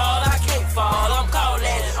standing tall, I can't fall. I'm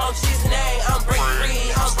calling, I'm choosing A. I'm break free,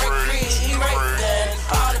 erasing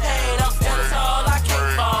all the pain. I'm standing tall, I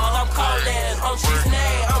can't fall. I'm calling, I'm choosing A.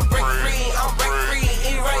 I'm break free,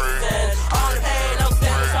 erasing all the pain. I'm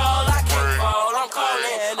standing tall, I can't fall. I'm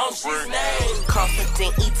calling, I'm choosing A.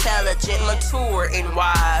 Confident, intelligent, mature, and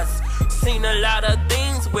wise. Seen a lot of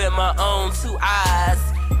things with my own two eyes.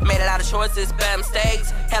 Made a lot of choices, bad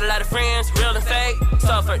mistakes. Had a lot of friends, real and fake.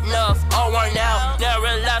 Suffered enough, all worn out. Now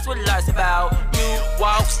realize what life's about. New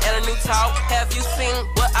walks and a new talk. Have you seen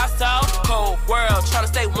what I saw? Cold world, trying to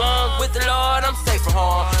stay warm with the Lord. I'm safe from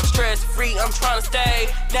harm. Stress free, I'm trying to stay.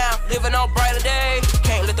 Now living on brighter day.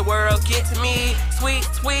 Can't let the world get to me. Sweet,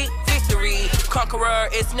 sweet victory. Conqueror,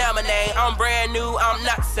 it's now my name. I'm brand new, I'm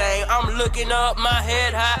not the same. I'm looking up, my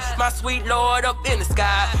head high. My sweet Lord up in the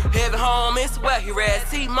sky. Heaven home is where he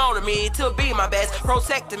rests. He molded me to be my best.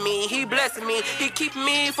 Protecting me, he blessing me. He keeping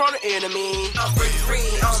me from the enemy. I'm break free,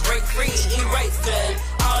 erasing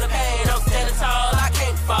all the pain. I'm standing tall, I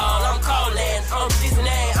can't fall. I'm calling, I'm choosing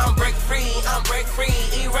A. I'm break free,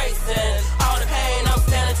 erasing all the pain. I'm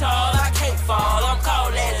standing tall, I can't fall. I'm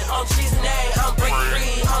calling, I'm choosing A. I'm break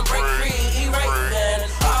free, erasing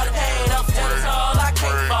all the pain. I'm standing tall, I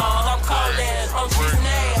can't fall. I'm calling, I'm choosing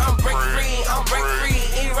A. I'm break free,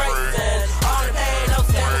 erasing all the pain. I'm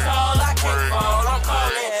standing tall, I can't fall. I'm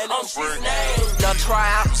calling, I'm choosing A. No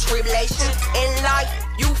trial, tribulation in life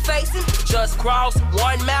you facing, just cross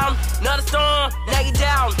one mountain, another storm, lay you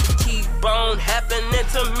down. Keep on happening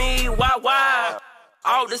to me, why?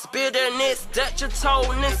 All this bitterness that you're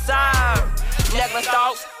toting inside. Negative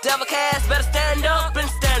thoughts, devil cast, better stand up and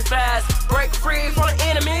stand fast. Break free from the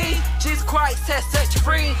enemy, Jesus Christ has set you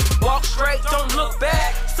free. Walk straight, don't look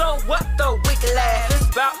back, so what the wicked laugh? It's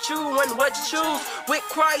about you and what you choose. With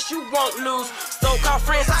Christ you won't lose. So-called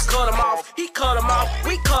friends, I cut them off. He cut them off,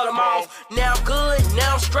 we cut them off. Now I'm good,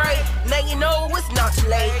 now I'm straight. Now you know it's not too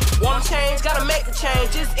late. Want to change, gotta make a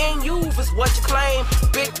change. It's in you, it's what you claim.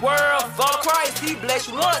 Big world, follow Christ. He bless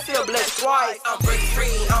you once, he'll bless you twice. I'm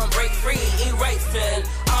break free, erasing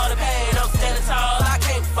all the pain. I'm standing tall, I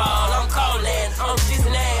can't fall. I'm calling, I'm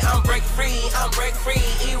choosing A. I'm break free,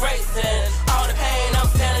 erasing all the pain. I'm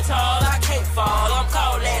standing tall, I can't fall. I'm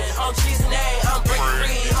calling, I'm choosing A. I'm break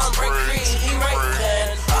free,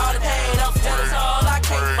 erasing all the pain. I'm standing tall, I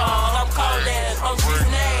can't fall. I'm calling, I'm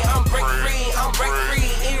choosing A. I'm break free,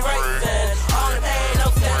 erasing all the pain.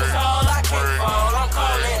 I'm standing tall, I can't fall. I'm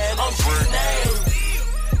calling, I'm choosing A.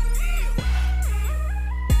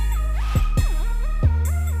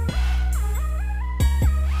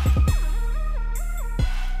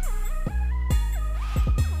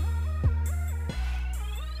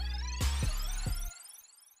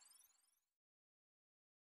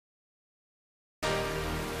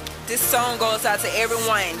 This song goes out to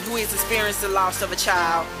everyone who has experienced the loss of a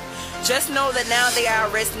child. Just know that now they are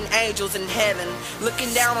resting angels in heaven,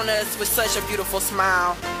 looking down on us with such a beautiful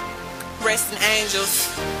smile. Resting angels.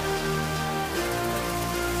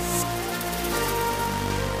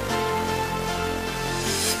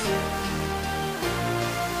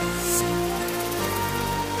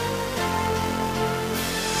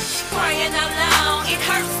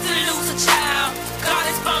 to lose a child. God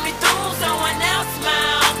has brought me through, someone else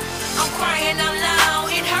smile. I'm crying out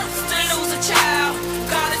loud, it hurts to lose a child.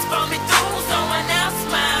 God has brought me through, someone else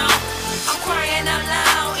smile. I'm crying out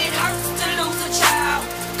loud, it hurts to lose a child.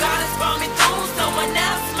 God has brought me through, someone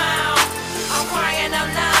else smile. I'm crying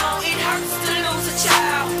out loud, it hurts to lose a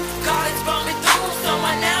child. God has brought me through,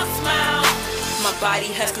 someone else smile. My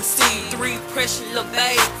body has conceived 3 precious little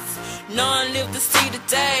babies. None lived to see the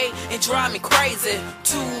day, it drive me crazy.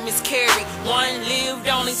 2 miscarried, 1 lived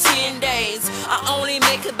only 10 days. I only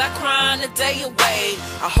make it by crying a day away.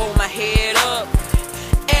 I hold my head up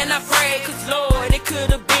and I pray, cause Lord, it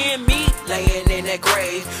could have been me laying in that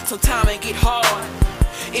grave. Sometimes it get hard,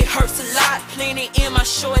 it hurts a lot, plenty in my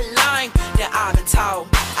short line that I've been taught.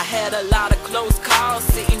 I had a lot of close calls,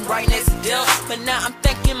 sitting right next to death, but now I'm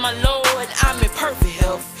thanking my Lord, I'm in perfect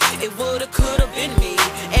health. It woulda, coulda been me,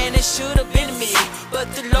 and it shoulda been me, but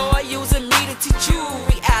the Lord using me to teach you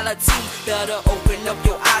reality. Better open up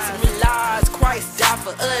your eyes and realize Christ died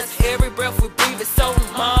for us. Every breath we breathe is so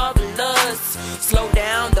marvelous. Slow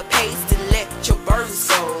down the pace and let your burdens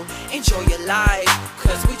go. Enjoy your life,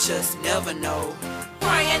 cause we just never know.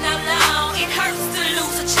 Crying out loud, it hurts to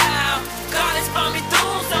lose a child. God has brought me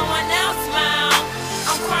through, someone else smile.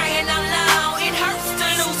 I'm crying out loud, it hurts to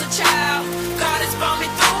lose a child. God has brought me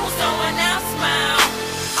through, someone else smile.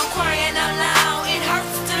 I'm crying out loud, it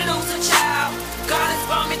hurts to lose a child. God has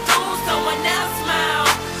brought me through, someone else smile.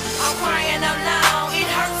 I'm crying out loud, it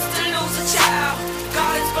hurts to lose a child.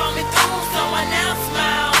 God has brought me through, someone else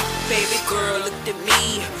smile. Baby girl looked at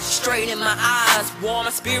me straight in my eyes, warm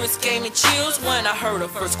my spirits, gave me chills when I heard her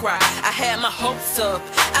first cry. I had my hopes up,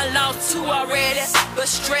 I lost 2 already, but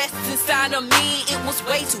stress inside of me, it was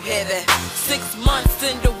way too heavy. 6 months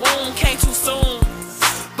in the womb came too soon,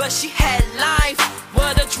 but she had life,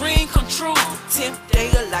 what a dream come true. 10th day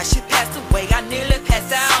of life, she passed away, I nearly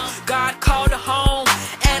passed out. God called her home,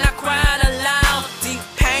 and I cried aloud. Deep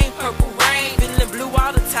pain, purple rain, feeling blue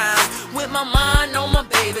all the time. With my mind on my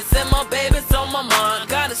babies, and my babies on my mind.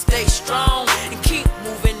 Gotta stay strong, and keep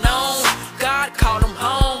moving on. God called them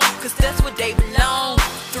home, cause that's where they belong.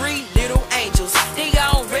 3 little angels, they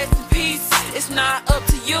all rest in peace. It's not up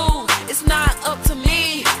to you, it's not up to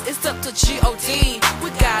me, it's up to G.O.D. We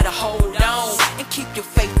gotta hold on and keep your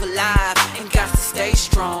faith alive, and got to stay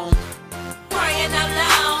strong. Crying out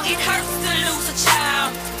loud, it hurts to lose a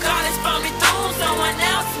child. God has brought me through, someone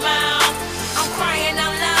else smile. I'm crying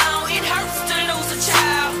out loud, it hurts to lose a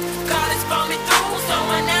child. God has brought me through,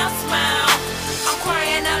 someone else smile. I'm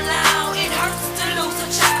crying out loud, it hurts to lose a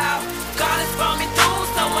child. God has brought me through,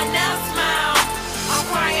 someone else smile. I'm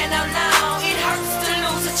crying out loud, it hurts to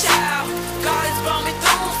lose a child. God has brought me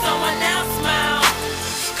through, someone else smile.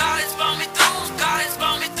 God has brought me through, God has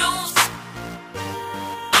brought me through,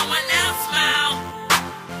 someone else smile.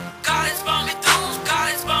 God has brought me through, God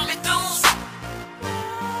has brought me through,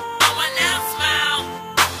 someone else smile.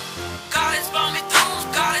 God has brought me through,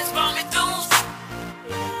 God has brought me through,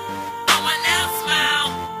 someone else smile.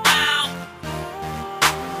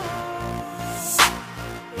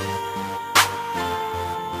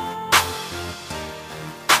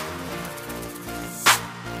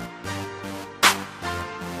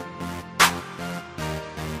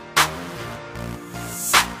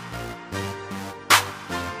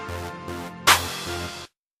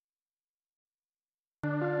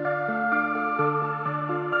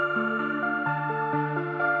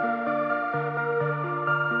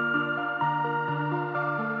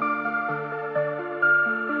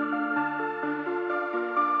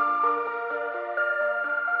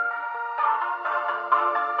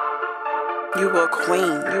 You a queen,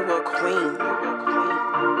 you a queen, you a queen.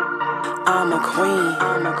 I'm a queen,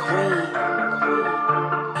 I'm a queen.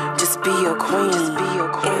 Just be a queen, just be a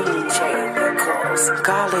queen.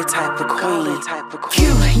 Golly type of queen, type of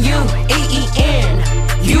queen. Q-U-E-E-N,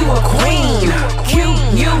 you a queen.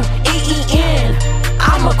 Q-U-E-E-N,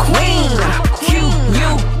 I'm a queen.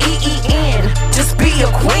 Q-U-E-E-N, just be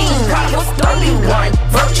a queen. Proverbs 31,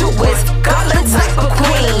 virtuous, golly type of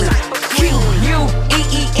queen.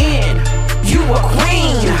 Q-U-E-E-N, you a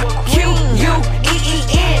queen.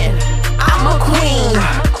 Q-U-E-E-N, I'm a queen.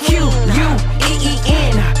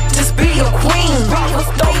 Q-U-E-E-N, just be a queen. Proverbs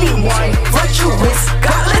 31, virtuous,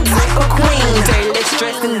 godly type of queen. Daily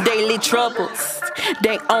stress and daily troubles,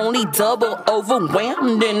 they only double,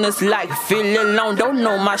 overwhelmed in this life. Feel alone, don't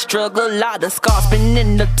know my struggle. Lot of scars been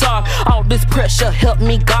in the dark. All this pressure help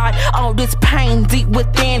me, God. All this pain deep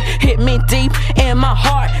within hit me deep in my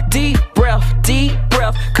heart. Deep breath,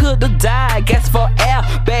 could've died, guess for air.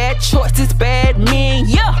 Bad choices, bad men,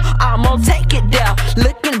 yeah, I'ma take it there.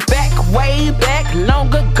 Looking back, way back,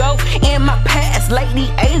 long ago in my past.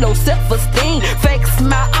 lady, a low self-esteem. Fake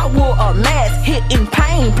smile, I wore a mask, hitting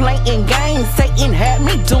pain, playing games. Satan had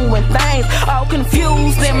me doing things, all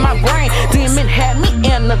confused in my brain. Demon had me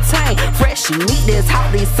entertained. Fresh meat is how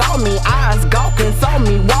they saw me. Eyes gawking, saw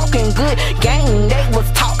me walking. Good game, they was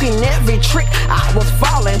talking every trick. I was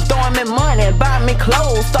falling, throwing me money, buying me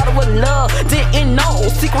clothes. Started with love, didn't know.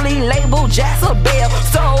 Secretly labeled Jezebel,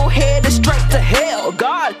 so headed straight to hell.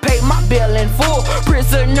 God paid my bill in full,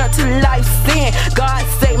 prisoner to life sin. God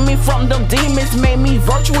saved me from them demons, made me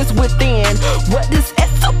virtuous within. What this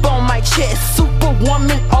S up on my chest?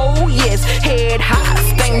 Superwoman, oh yes. Head high,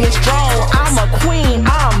 staying strong. I'm a queen,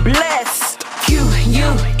 I'm blessed.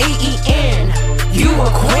 Q-U-E-E-N, you a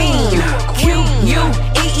queen.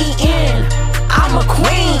 Q-U-E-E-N, I'm a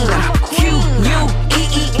queen.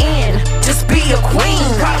 Q-U-E-E-N, just be a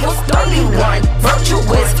queen. Proverbs 31,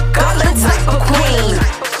 virtuous, godly type of queen.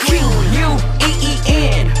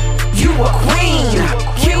 Q-U-E-E-N, you a queen.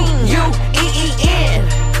 Q-U-E-E-N,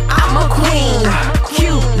 I'm a queen.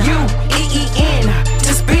 Q-U-E-E-N,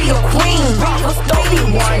 just be a queen. Proverbs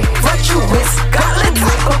 31, virtuous, godly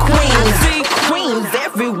type of queen. I see queens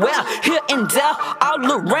everywhere, here and there,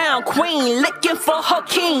 all around. Queen looking for her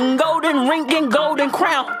king, golden ring and golden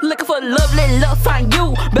crown. Looking for lovely love, find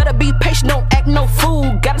you. Better be patient, don't act no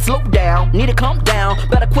fool. Gotta slow down, need to calm down.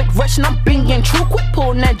 Better quit rushing, I'm being true. Quit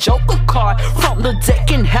pulling that joker card from the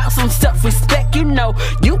deck and have some self-respect. You know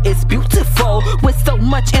you is beautiful with so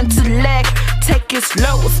much intellect. Take it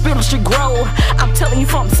slow, spiritual grow. I'm telling you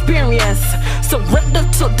from experience. Surrender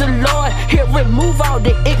to the Lord, He'll remove all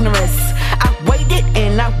the ignorance. I waited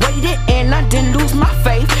and I waited and I didn't lose my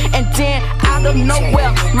faith. And then out of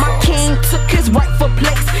nowhere, my king took his rightful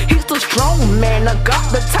place. He's the strong man, I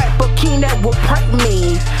got the type of king that will pray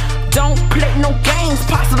me. Don't play no games,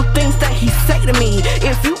 positive things that he say to me.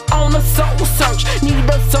 If you on a soul search, need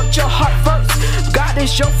to search your heart first. God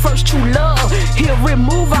is your first true love, He'll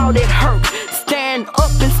remove all that hurt. Stand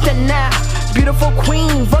up and stand now, beautiful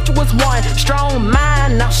queen, virtuous one, strong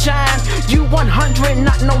mind, now shine. You 100,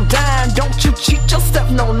 not no dime. Don't you cheat yourself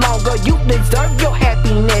no longer. You deserve your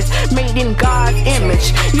happiness, made in God's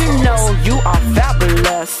image. You know you are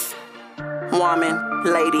fabulous. Woman,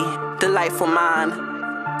 lady, delightful mind.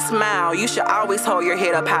 Smile, you should always hold your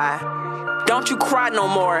head up high. Don't you cry no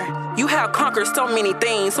more. You have conquered so many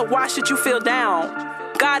things, so why should you feel down?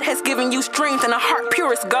 God has given you strength and a heart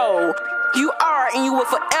pure as gold. You are and you will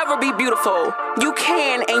forever be beautiful. You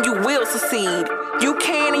can and you will succeed. You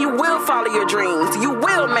can and you will follow your dreams. You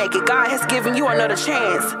will make it. God has given you another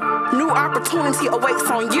chance. New opportunity awaits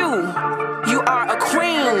on you. You are a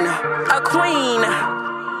queen. A queen.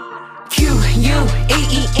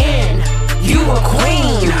 Q-U-E-E-N, you a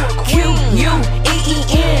queen.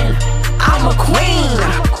 Q-U-E-E-N, I'm a queen.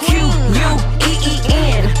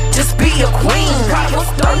 Q-U-E-E-N, just be a queen.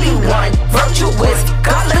 Proverbs 31, virtuous,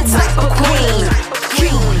 godly type of queen.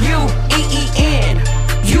 Q-U-E-E-N,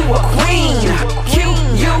 you a queen.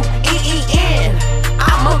 Q-U-E-E-N,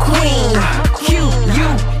 I'm a queen.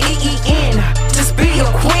 Q-U-E-E-N, just be a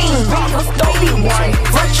queen. Proverbs 31,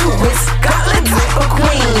 virtuous, godly type of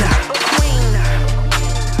queen.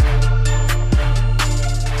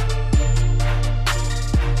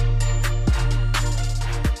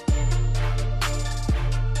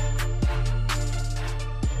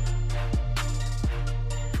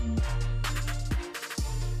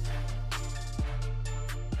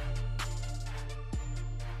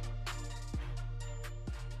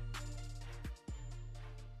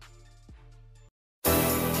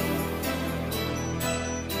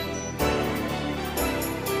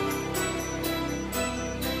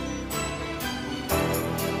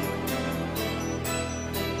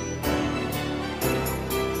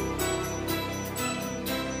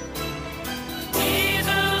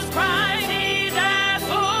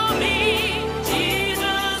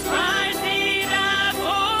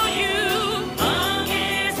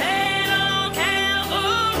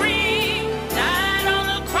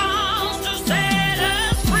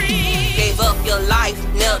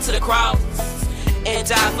 To the cross and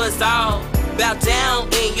die for us all. Bow down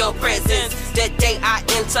in your presence. That day I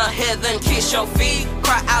enter heaven, kiss your feet,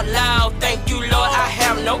 cry out loud. Thank you, Lord, I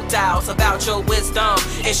have no doubts about your wisdom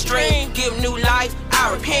and strength. Give new life,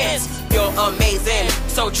 I repent. You're amazing,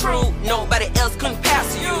 so true, nobody else can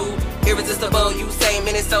pass you. Irresistible, you save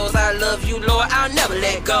many souls. I love you, Lord, I'll never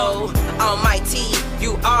let go. Almighty,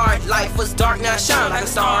 you are. Life was dark, now shine like a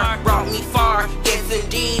star. Brought me far, yes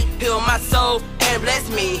indeed. Heal my soul and bless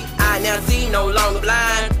me. I now see, no longer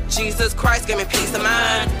blind. Jesus Christ gave me peace of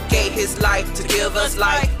mind. Gave his life to give us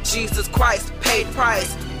life. Jesus Christ paid the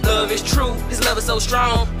price. love is true, His love is so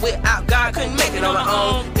strong. Without God, couldn't make it on my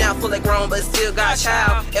own. Now fully grown, but still God's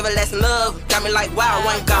child. Everlasting love, got me like wow.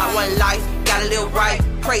 One God, one life, gotta live right.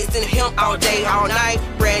 Praising Him all day, all night.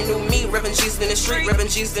 Brand new me, reppin' Jesus in the street,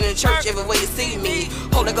 reppin' Jesus in the church, everywhere you see me.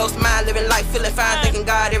 Holy Ghost mind, living life, feeling fine. Thanking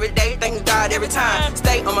God every day, thanking God every time.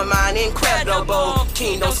 Stay on my mind, incredible.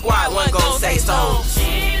 Kingdom Squad, one go say so.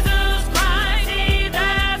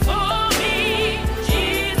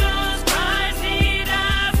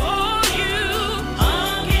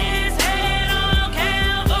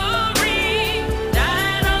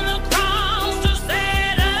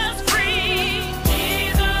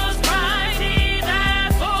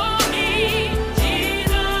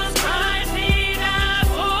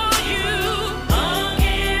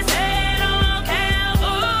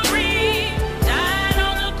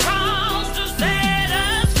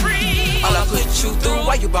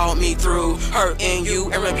 Why you brought me through, hurting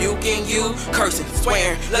you and rebuking you, cursing,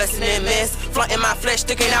 swearing, lusting and mess, flaunting my flesh,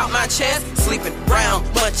 sticking out my chest, sleeping around,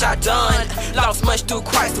 much I done, lost much through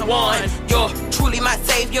Christ won. You're truly my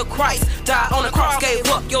Savior, Christ died on the cross, gave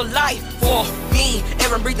up your life for me,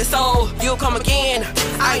 every breathing soul. You'll come again,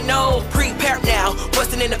 I know, prepared now,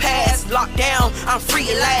 busting in the past, locked down, I'm free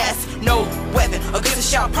at last. No weapon against it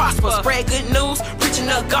shall prosper. Spread good news, preaching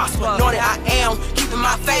the gospel. Knowing that I am keeping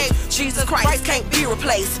my faith. Jesus Christ can't be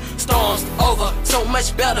replaced. Storms over, so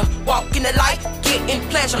much better. Walk in the light, getting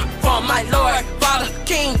pleasure from my Lord, Father,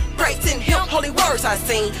 King. Praising Him, holy words I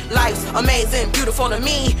sing. Life's amazing, beautiful to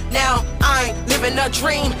me. Now I'm living a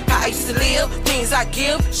dream. How I used to live, things I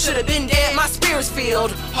give. Should have been dead, my spirit's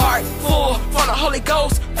filled. Heart full from the Holy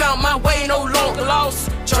Ghost. Found my way, no longer lost.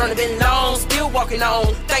 Journey been long, still walking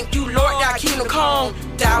on. Thank you, Lord, thy kingdom come.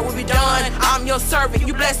 Thy will be done. I'm your servant.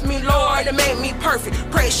 You bless me, Lord, and made me perfect.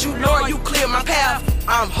 Praise you, Lord, you clear my path.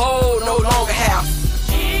 I'm whole, no longer half.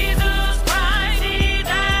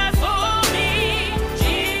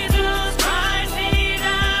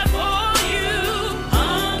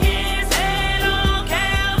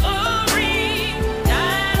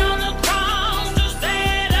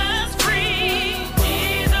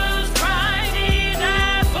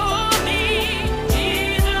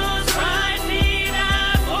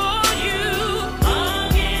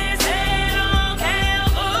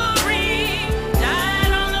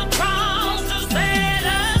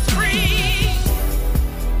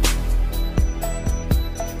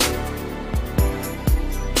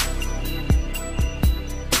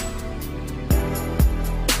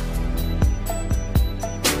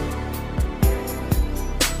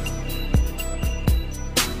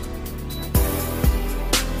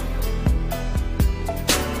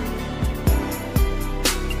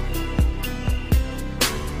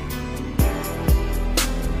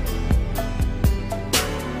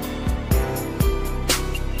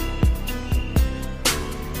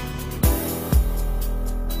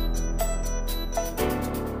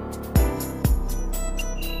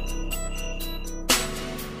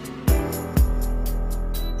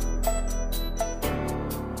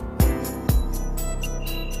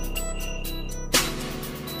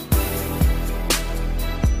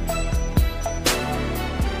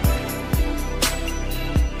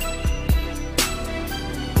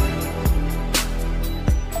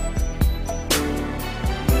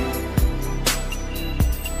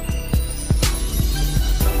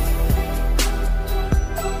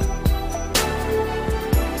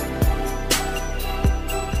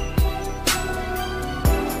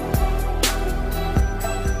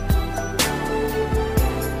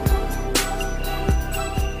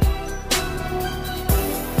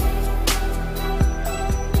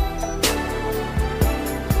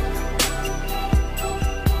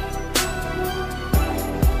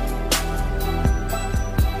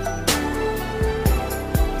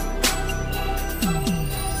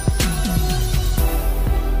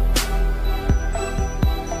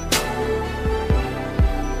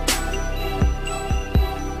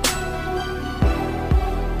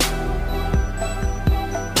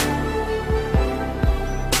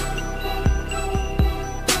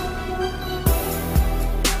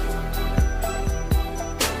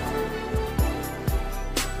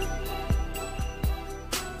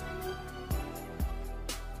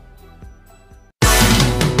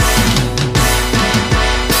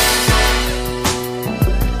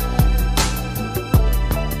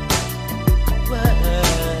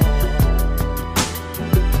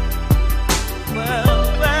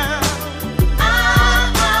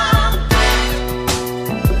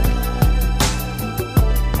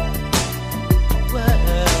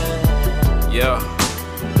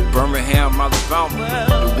 Birmingham, Alabama,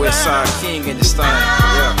 the Westside King in this thing,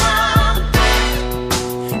 yeah.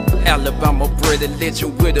 Alabama bred a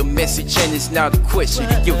legend with a message, and it's not a question.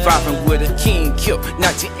 You're vibing with a king kill.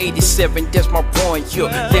 1987, that's my born year.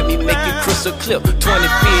 Let me make it crystal clear.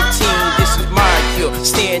 2015, this is my year.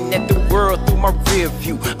 Staring at the world through my rear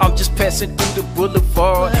view. I'm just passing through the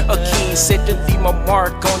boulevard. A king said to leave my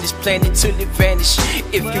mark on this planet till it vanish.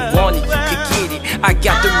 If you want it, you can get it. I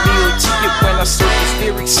got the meal ticket when I serve these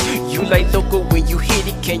lyrics. You like local when you hit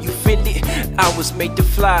it, can you feel it? I was made to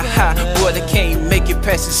fly high, but I can't make it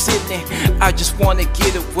past the ceiling. I just wanna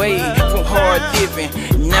get away from hard living.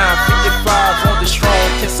 955 on the strong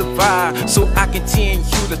can survive, so I continue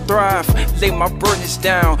to thrive. Lay my burdens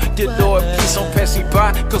down, dear Lord, please don't pass me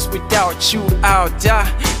by, cause without you I'll die.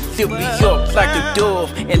 Lift me up like a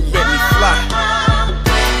dove and let me fly.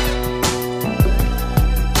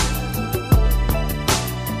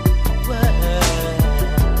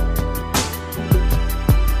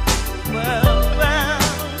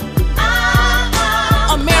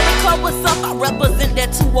 I represent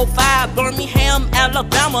that 205 Birmingham,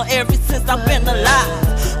 Alabama, ever since I've been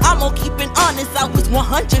alive. I'ma keep it honest, I was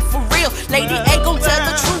 100 for real. Lady A gon' tell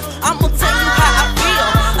the truth, I'ma tell you how I feel.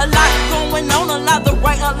 A lot going on, a lot of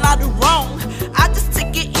right, a lot of wrong. I just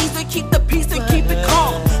take it easy, keep the peace and keep it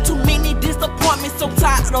calm. Too many disappointments, so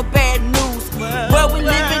tired of bad news. Where we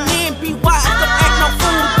living in, be wise, don't act no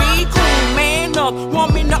fool. Be cool, man up,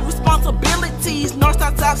 woman up, responsibilities. North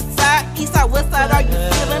side, south side, east side, west side, are you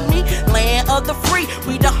feeling me? Land of the free,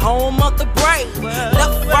 we the home of the brave.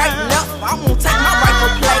 Left, right, left, I won't take my rightful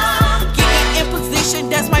place. Getting in position,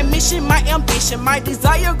 that's my mission, my ambition, my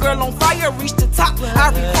desire. Girl on fire, reach the top, I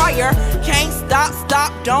require. Can't stop,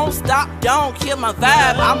 don't kill my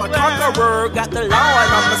vibe. I'm a conqueror, got the Lord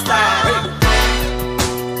on my side. Hey.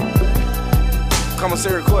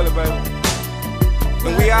 Commissary Corley, baby.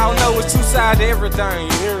 And we all know it's two sides to everything,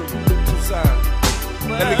 you hear me? Two sides.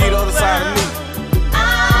 Let me get the other side of me.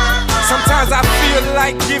 Sometimes I feel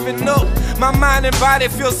like giving up. My mind and body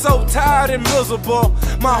feel so tired and miserable.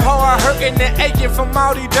 My heart hurting and aching from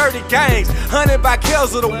all these dirty gangs. Hunted by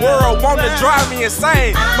kills of the world, want to drive me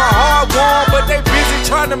insane. My heart warm, but they busy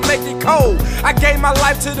trying to make it cold. I gave my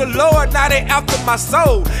life to the Lord, now they after my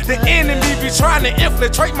soul. The enemy be trying to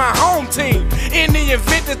infiltrate my home team. In the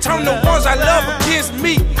event to turn the ones I love against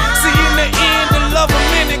me. See, in the end, the love of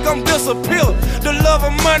many gon' disappear. The love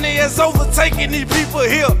of money has overtaken these people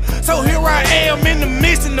here. So here I am in the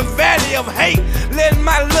midst in the valley of hate, letting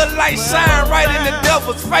my little light shine right in the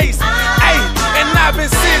devil's face. Ay, and I've been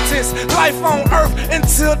sentenced life on earth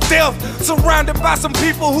until death, surrounded by some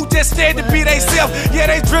people who just scared to be theyself. Yeah,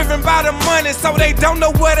 they driven by the money, so they don't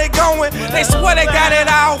know where they going. They swear they got it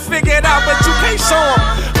all figured out, but you can't show them.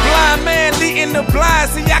 Blind man leading the blind,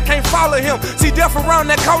 see I can't follow him. See death around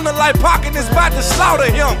that corner like pocket is about to slaughter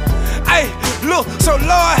him. Ay, look, so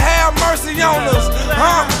Lord have mercy on us,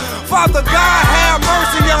 huh? Father God have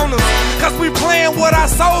mercy on us, cause we playing with our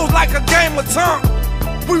souls like a game of tongue.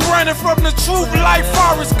 We running from the truth like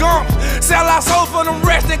Forrest Gump. Sell our souls for them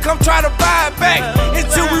rest and come try to buy it back,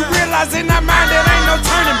 until we realize in our mind there ain't no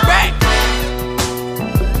turning back.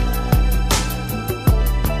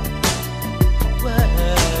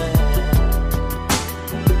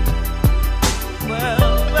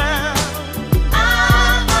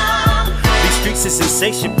 Is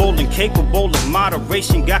insatiable and capable of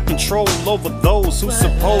moderation. Got control over those who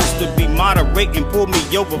supposed to be moderating. Pull me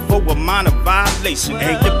over for a minor violation.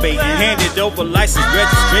 Ain't debating. Handed over license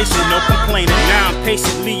registration. No complaining. Now I'm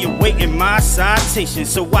patiently awaiting my citation,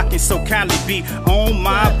 so I can so kindly be on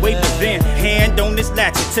my way. But then hand on this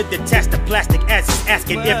latchet to detach the plastic as it's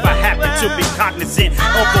asking if I happen to be cognizant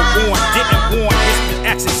of a warrant. Didn't warn this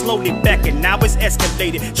action slowly back, and now it's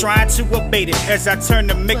escalated. Trying to abate it as I turn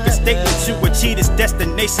to make a statement to achieve this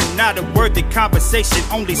destination. Not a worthy conversation,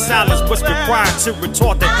 only silence was required to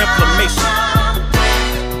retort the inflammation.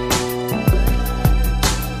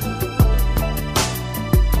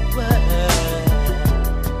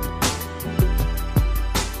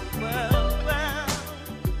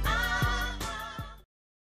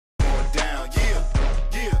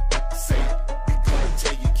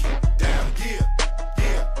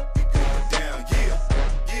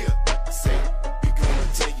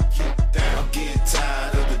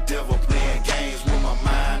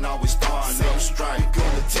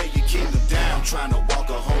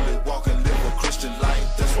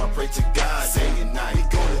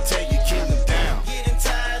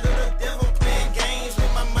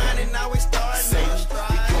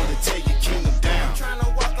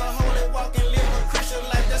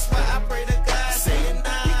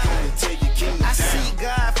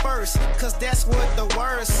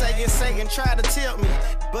 Satan try to tilt me,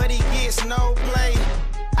 but he gets no play.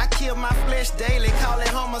 I kill my flesh daily, call it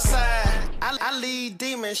homicide. I lead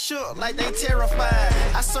demons shook like they terrified.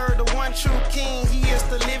 I serve the one true king, he is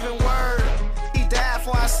the living word. He died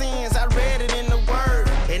for our sins, I read it in the word.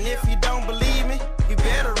 And if you don't believe me, you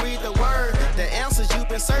better read the word. The answers you've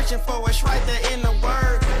been searching for, it's right there in the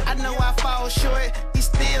word. I know I fall short, he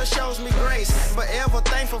still shows me grace. Forever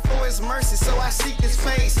thankful for his mercy, so I seek his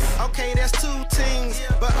face. Okay, there's 2 teams,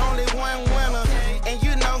 but only one winner. And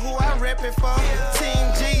you know who I rep it for, Team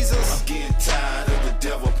Jesus. I'm getting tired of the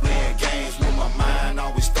devil playing games with my mind,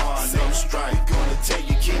 always throwing no strike. Gonna tear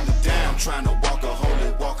your kingdom down, trying to walk a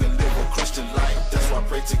holy walk and live a Christian life. That's why I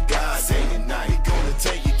pray to God day and night. Gonna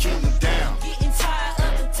tear your kingdom down. Getting tired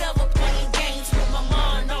of the devil playing games with my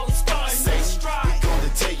mind, always throwing no strike. Gonna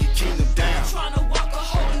tear your kingdom down. Trying to walk a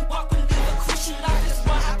holy walk and live a Christian life. That's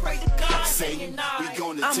why I pray to God day and night. We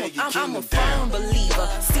gonna tear your I'm a kingdom down. firm believer.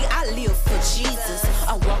 See, I live for Jesus.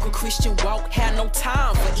 I walk a Christian walk, have no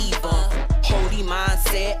time for evil. Holy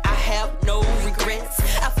mindset, I have no regrets.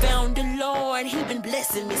 I found the Lord, he been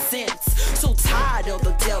blessing me since. So tired of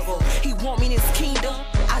the devil, he want me in his kingdom.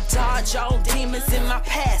 I dodge all demons in my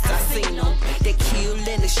past, I seen them. They kill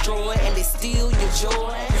and destroy and they steal your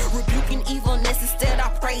joy. Rebuking evilness, instead I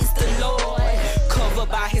praise the Lord. Covered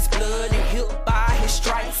by his blood and healed by his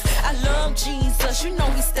stripes. I love Jesus, you know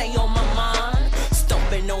he stay on my mind.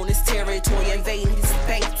 Stomping on his territory, invading his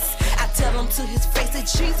space. I tell him to his face that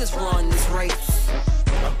Jesus run this race.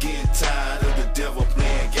 I'm getting tired of the devil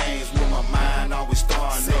playing games with my mind, always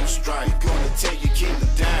throwing no strike. Gonna tear your kingdom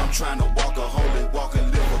down, trying to walk a holy walk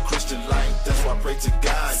and live a Christian life. That's why I pray to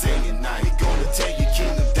God day and night. Gonna tear your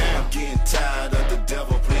kingdom down. I'm getting tired of the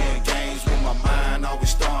devil playing games with my mind,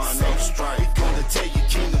 always throwing no strike. Gonna tear your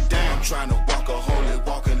kingdom down, trying to walk a holy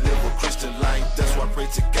walk and live a Christian life. That's why I pray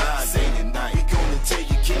to God day and night. Gonna tear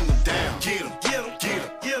your kingdom down. Get him, get him, get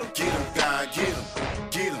him, get him, get him, God, get him,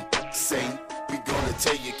 get him, Satan. We gonna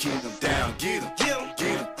tear your kingdom down. Get him, get him,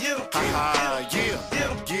 get him, get him, ha, get him, get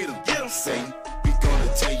him, get him, Satan. We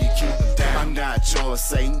gonna tear your kingdom down. I'm not yours,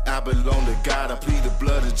 Satan. I belong to God. I plead the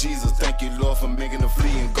blood of Jesus. Thank you, Lord, for making the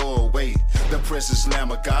flee and go away. The precious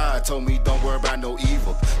Lamb of God told me don't worry about no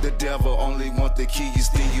evil. The devil only want to kill you,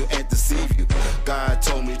 steal you, and deceive you. God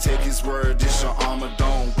told me take his word, this your armor.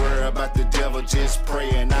 Don't worry about the devil, just pray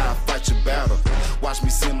and I'll fight your battle. Watch me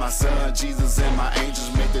send my son, Jesus, and my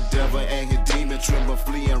angels. Make the devil and his demon tremble,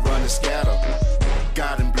 flee and run and scatter.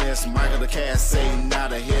 God and bless Michael the cast Satan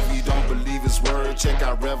out of heaven. You don't believe his word, check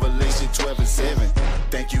out Revelation 12:7.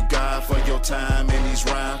 Thank you, God, for your time in these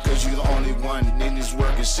rhymes, cause you the only one in this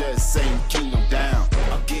work and shut Satan's kingdom down.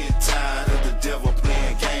 I'm getting tired of the devil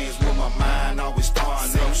playing games with my mind, always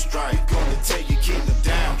throwing no strike. Gonna tear your kingdom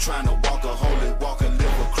down, trying to walk a holy walk and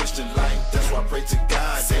live a Christian life. That's why I pray to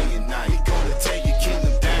God day and night. Gonna tear your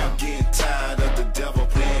kingdom down. Getting tired of the devil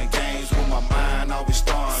playing games with my mind, always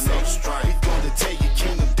throwing no strike. Gonna tear your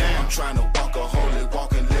kingdom down, trying to walk a holy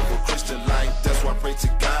walk and live a Christian life. That's why I pray to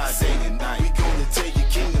God day and night. We gonna tear your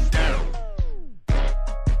kingdom down.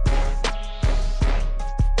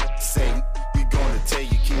 Satan, we gonna tear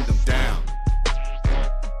your kingdom down.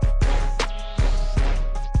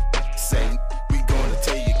 Satan, we gonna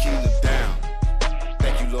tear your kingdom down.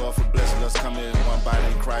 Thank you, Lord, for blessing us coming in one body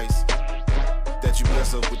in Christ. That you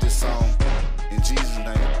bless us with this song. In Jesus'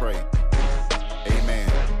 name we pray. Amen.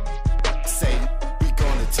 Satan, we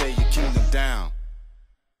gonna tear your kingdom down.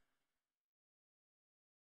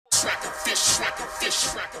 Smack a fish, smack a fish,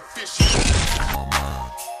 smack a fish. On my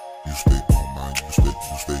mind, you stay on my mind, you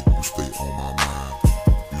stay on my mind.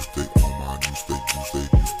 You stay on my mind, you stay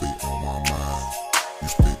on my mind. You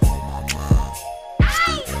stay on my mind, you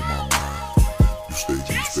stay on my mind. You stay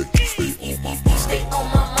on my mind. Stay on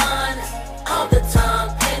my mind all the time,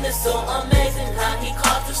 and it's so amazing how he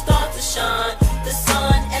caused the stars to shine. The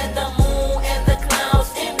sun and the moon and the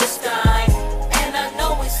clouds in the sky, and I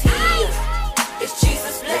know it's here. It's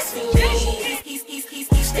Jesus blessing me.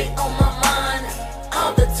 He stay on my mind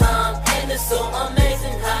all the time, and it's so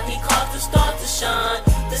amazing how he caused the stars to shine.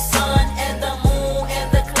 The sun and the moon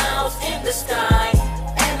and the clouds in the sky,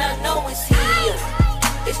 and I know it's here.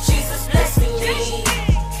 It's Jesus blessing me.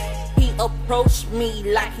 He approached me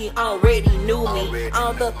like he already knew me.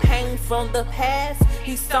 All the pain from the past,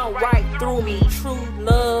 he saw right through me. True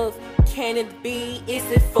love, can it be? Is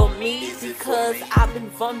it for me? Because I've been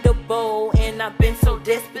vulnerable and I've been so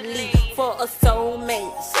desperately for a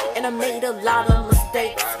soulmate. And I made a lot of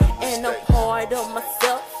mistakes, and a part of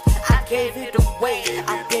myself I gave it away.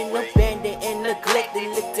 I've been abandoned and neglected,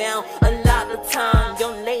 let down a lot of time.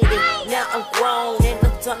 Young lady, now I'm grown and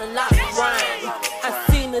I've done a lot of crime.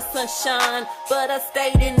 I've seen the sun shine, but I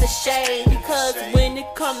stayed in the shade. Because when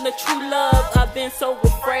it comes to true love, I've been so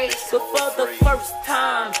afraid. But for the first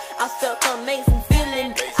time, I felt amazing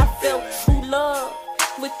feeling. I felt true love,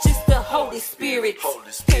 which is the Holy Spirit.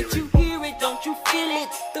 Can't you hear it? Don't you feel it?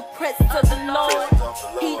 The presence of the Lord,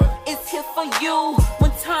 He is here for you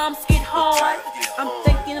when times get hard. I'm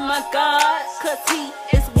thanking my God, cause He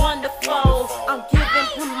is wonderful. I'm giving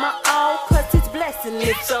Him my all, cause He's blessing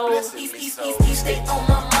me so. He stay on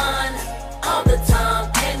my mind all the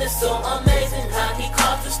time, and it's so amazing how He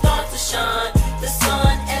caused the stars to shine, the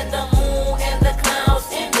sun and the moon and the clouds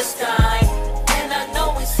in the sky. And I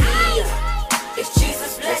know it's here, it's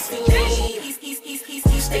Jesus blessing me.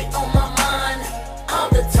 He stay on my mind all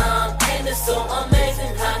the time, and it's so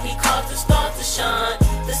amazing how He caused the stars to shine,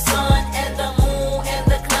 the sun and the moon and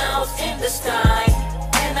the clouds in the sky.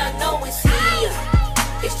 And I know it's here,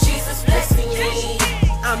 it's Jesus blessing me.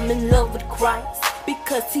 I'm in love with Christ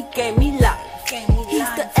because He gave me life. He's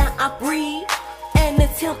the air I breathe, and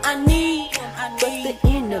it's Him I need. But the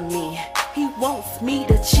enemy, he wants me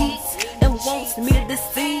to cheat, and wants me to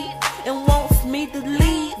deceive, and wants me to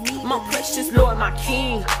leave. My precious Lord, my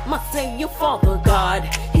King, my Savior, Father God,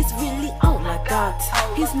 He's really all I got.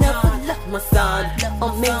 He's never left my side.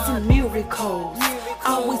 Amazing miracles,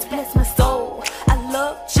 always bless my soul. I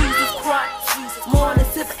love Jesus Christ more than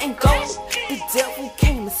silver and gold. The devil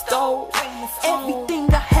came and stole everything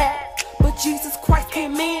I had, but Jesus Christ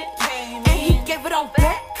came in and He gave it all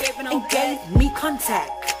back, and gave me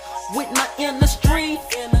contact with my inner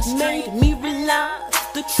strength, made me realize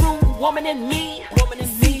the true woman in me.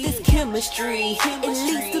 See this chemistry, it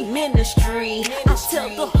leads to ministry. I tell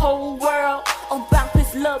the whole world about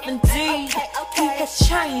His love indeed. He has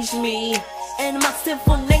changed me and my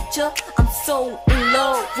sinful nature. I'm so in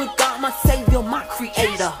love with God, my Savior, my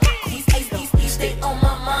Creator. He stay on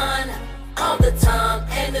my mind all the time,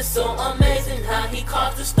 and it's so amazing how He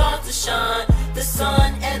caused the stars to shine, the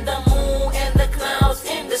sun and the moon and the clouds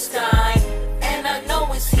in the sky. And I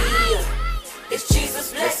know it's here, it's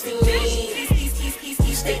Jesus blessing me.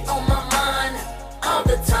 He stay on my mind all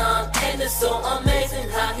the time, and it's so amazing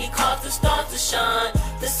how He caused the stars to shine,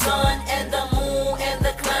 the sun and the moon and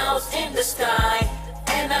the clouds in the sky.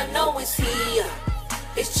 And I know it's here,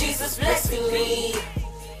 it's Jesus blessing me.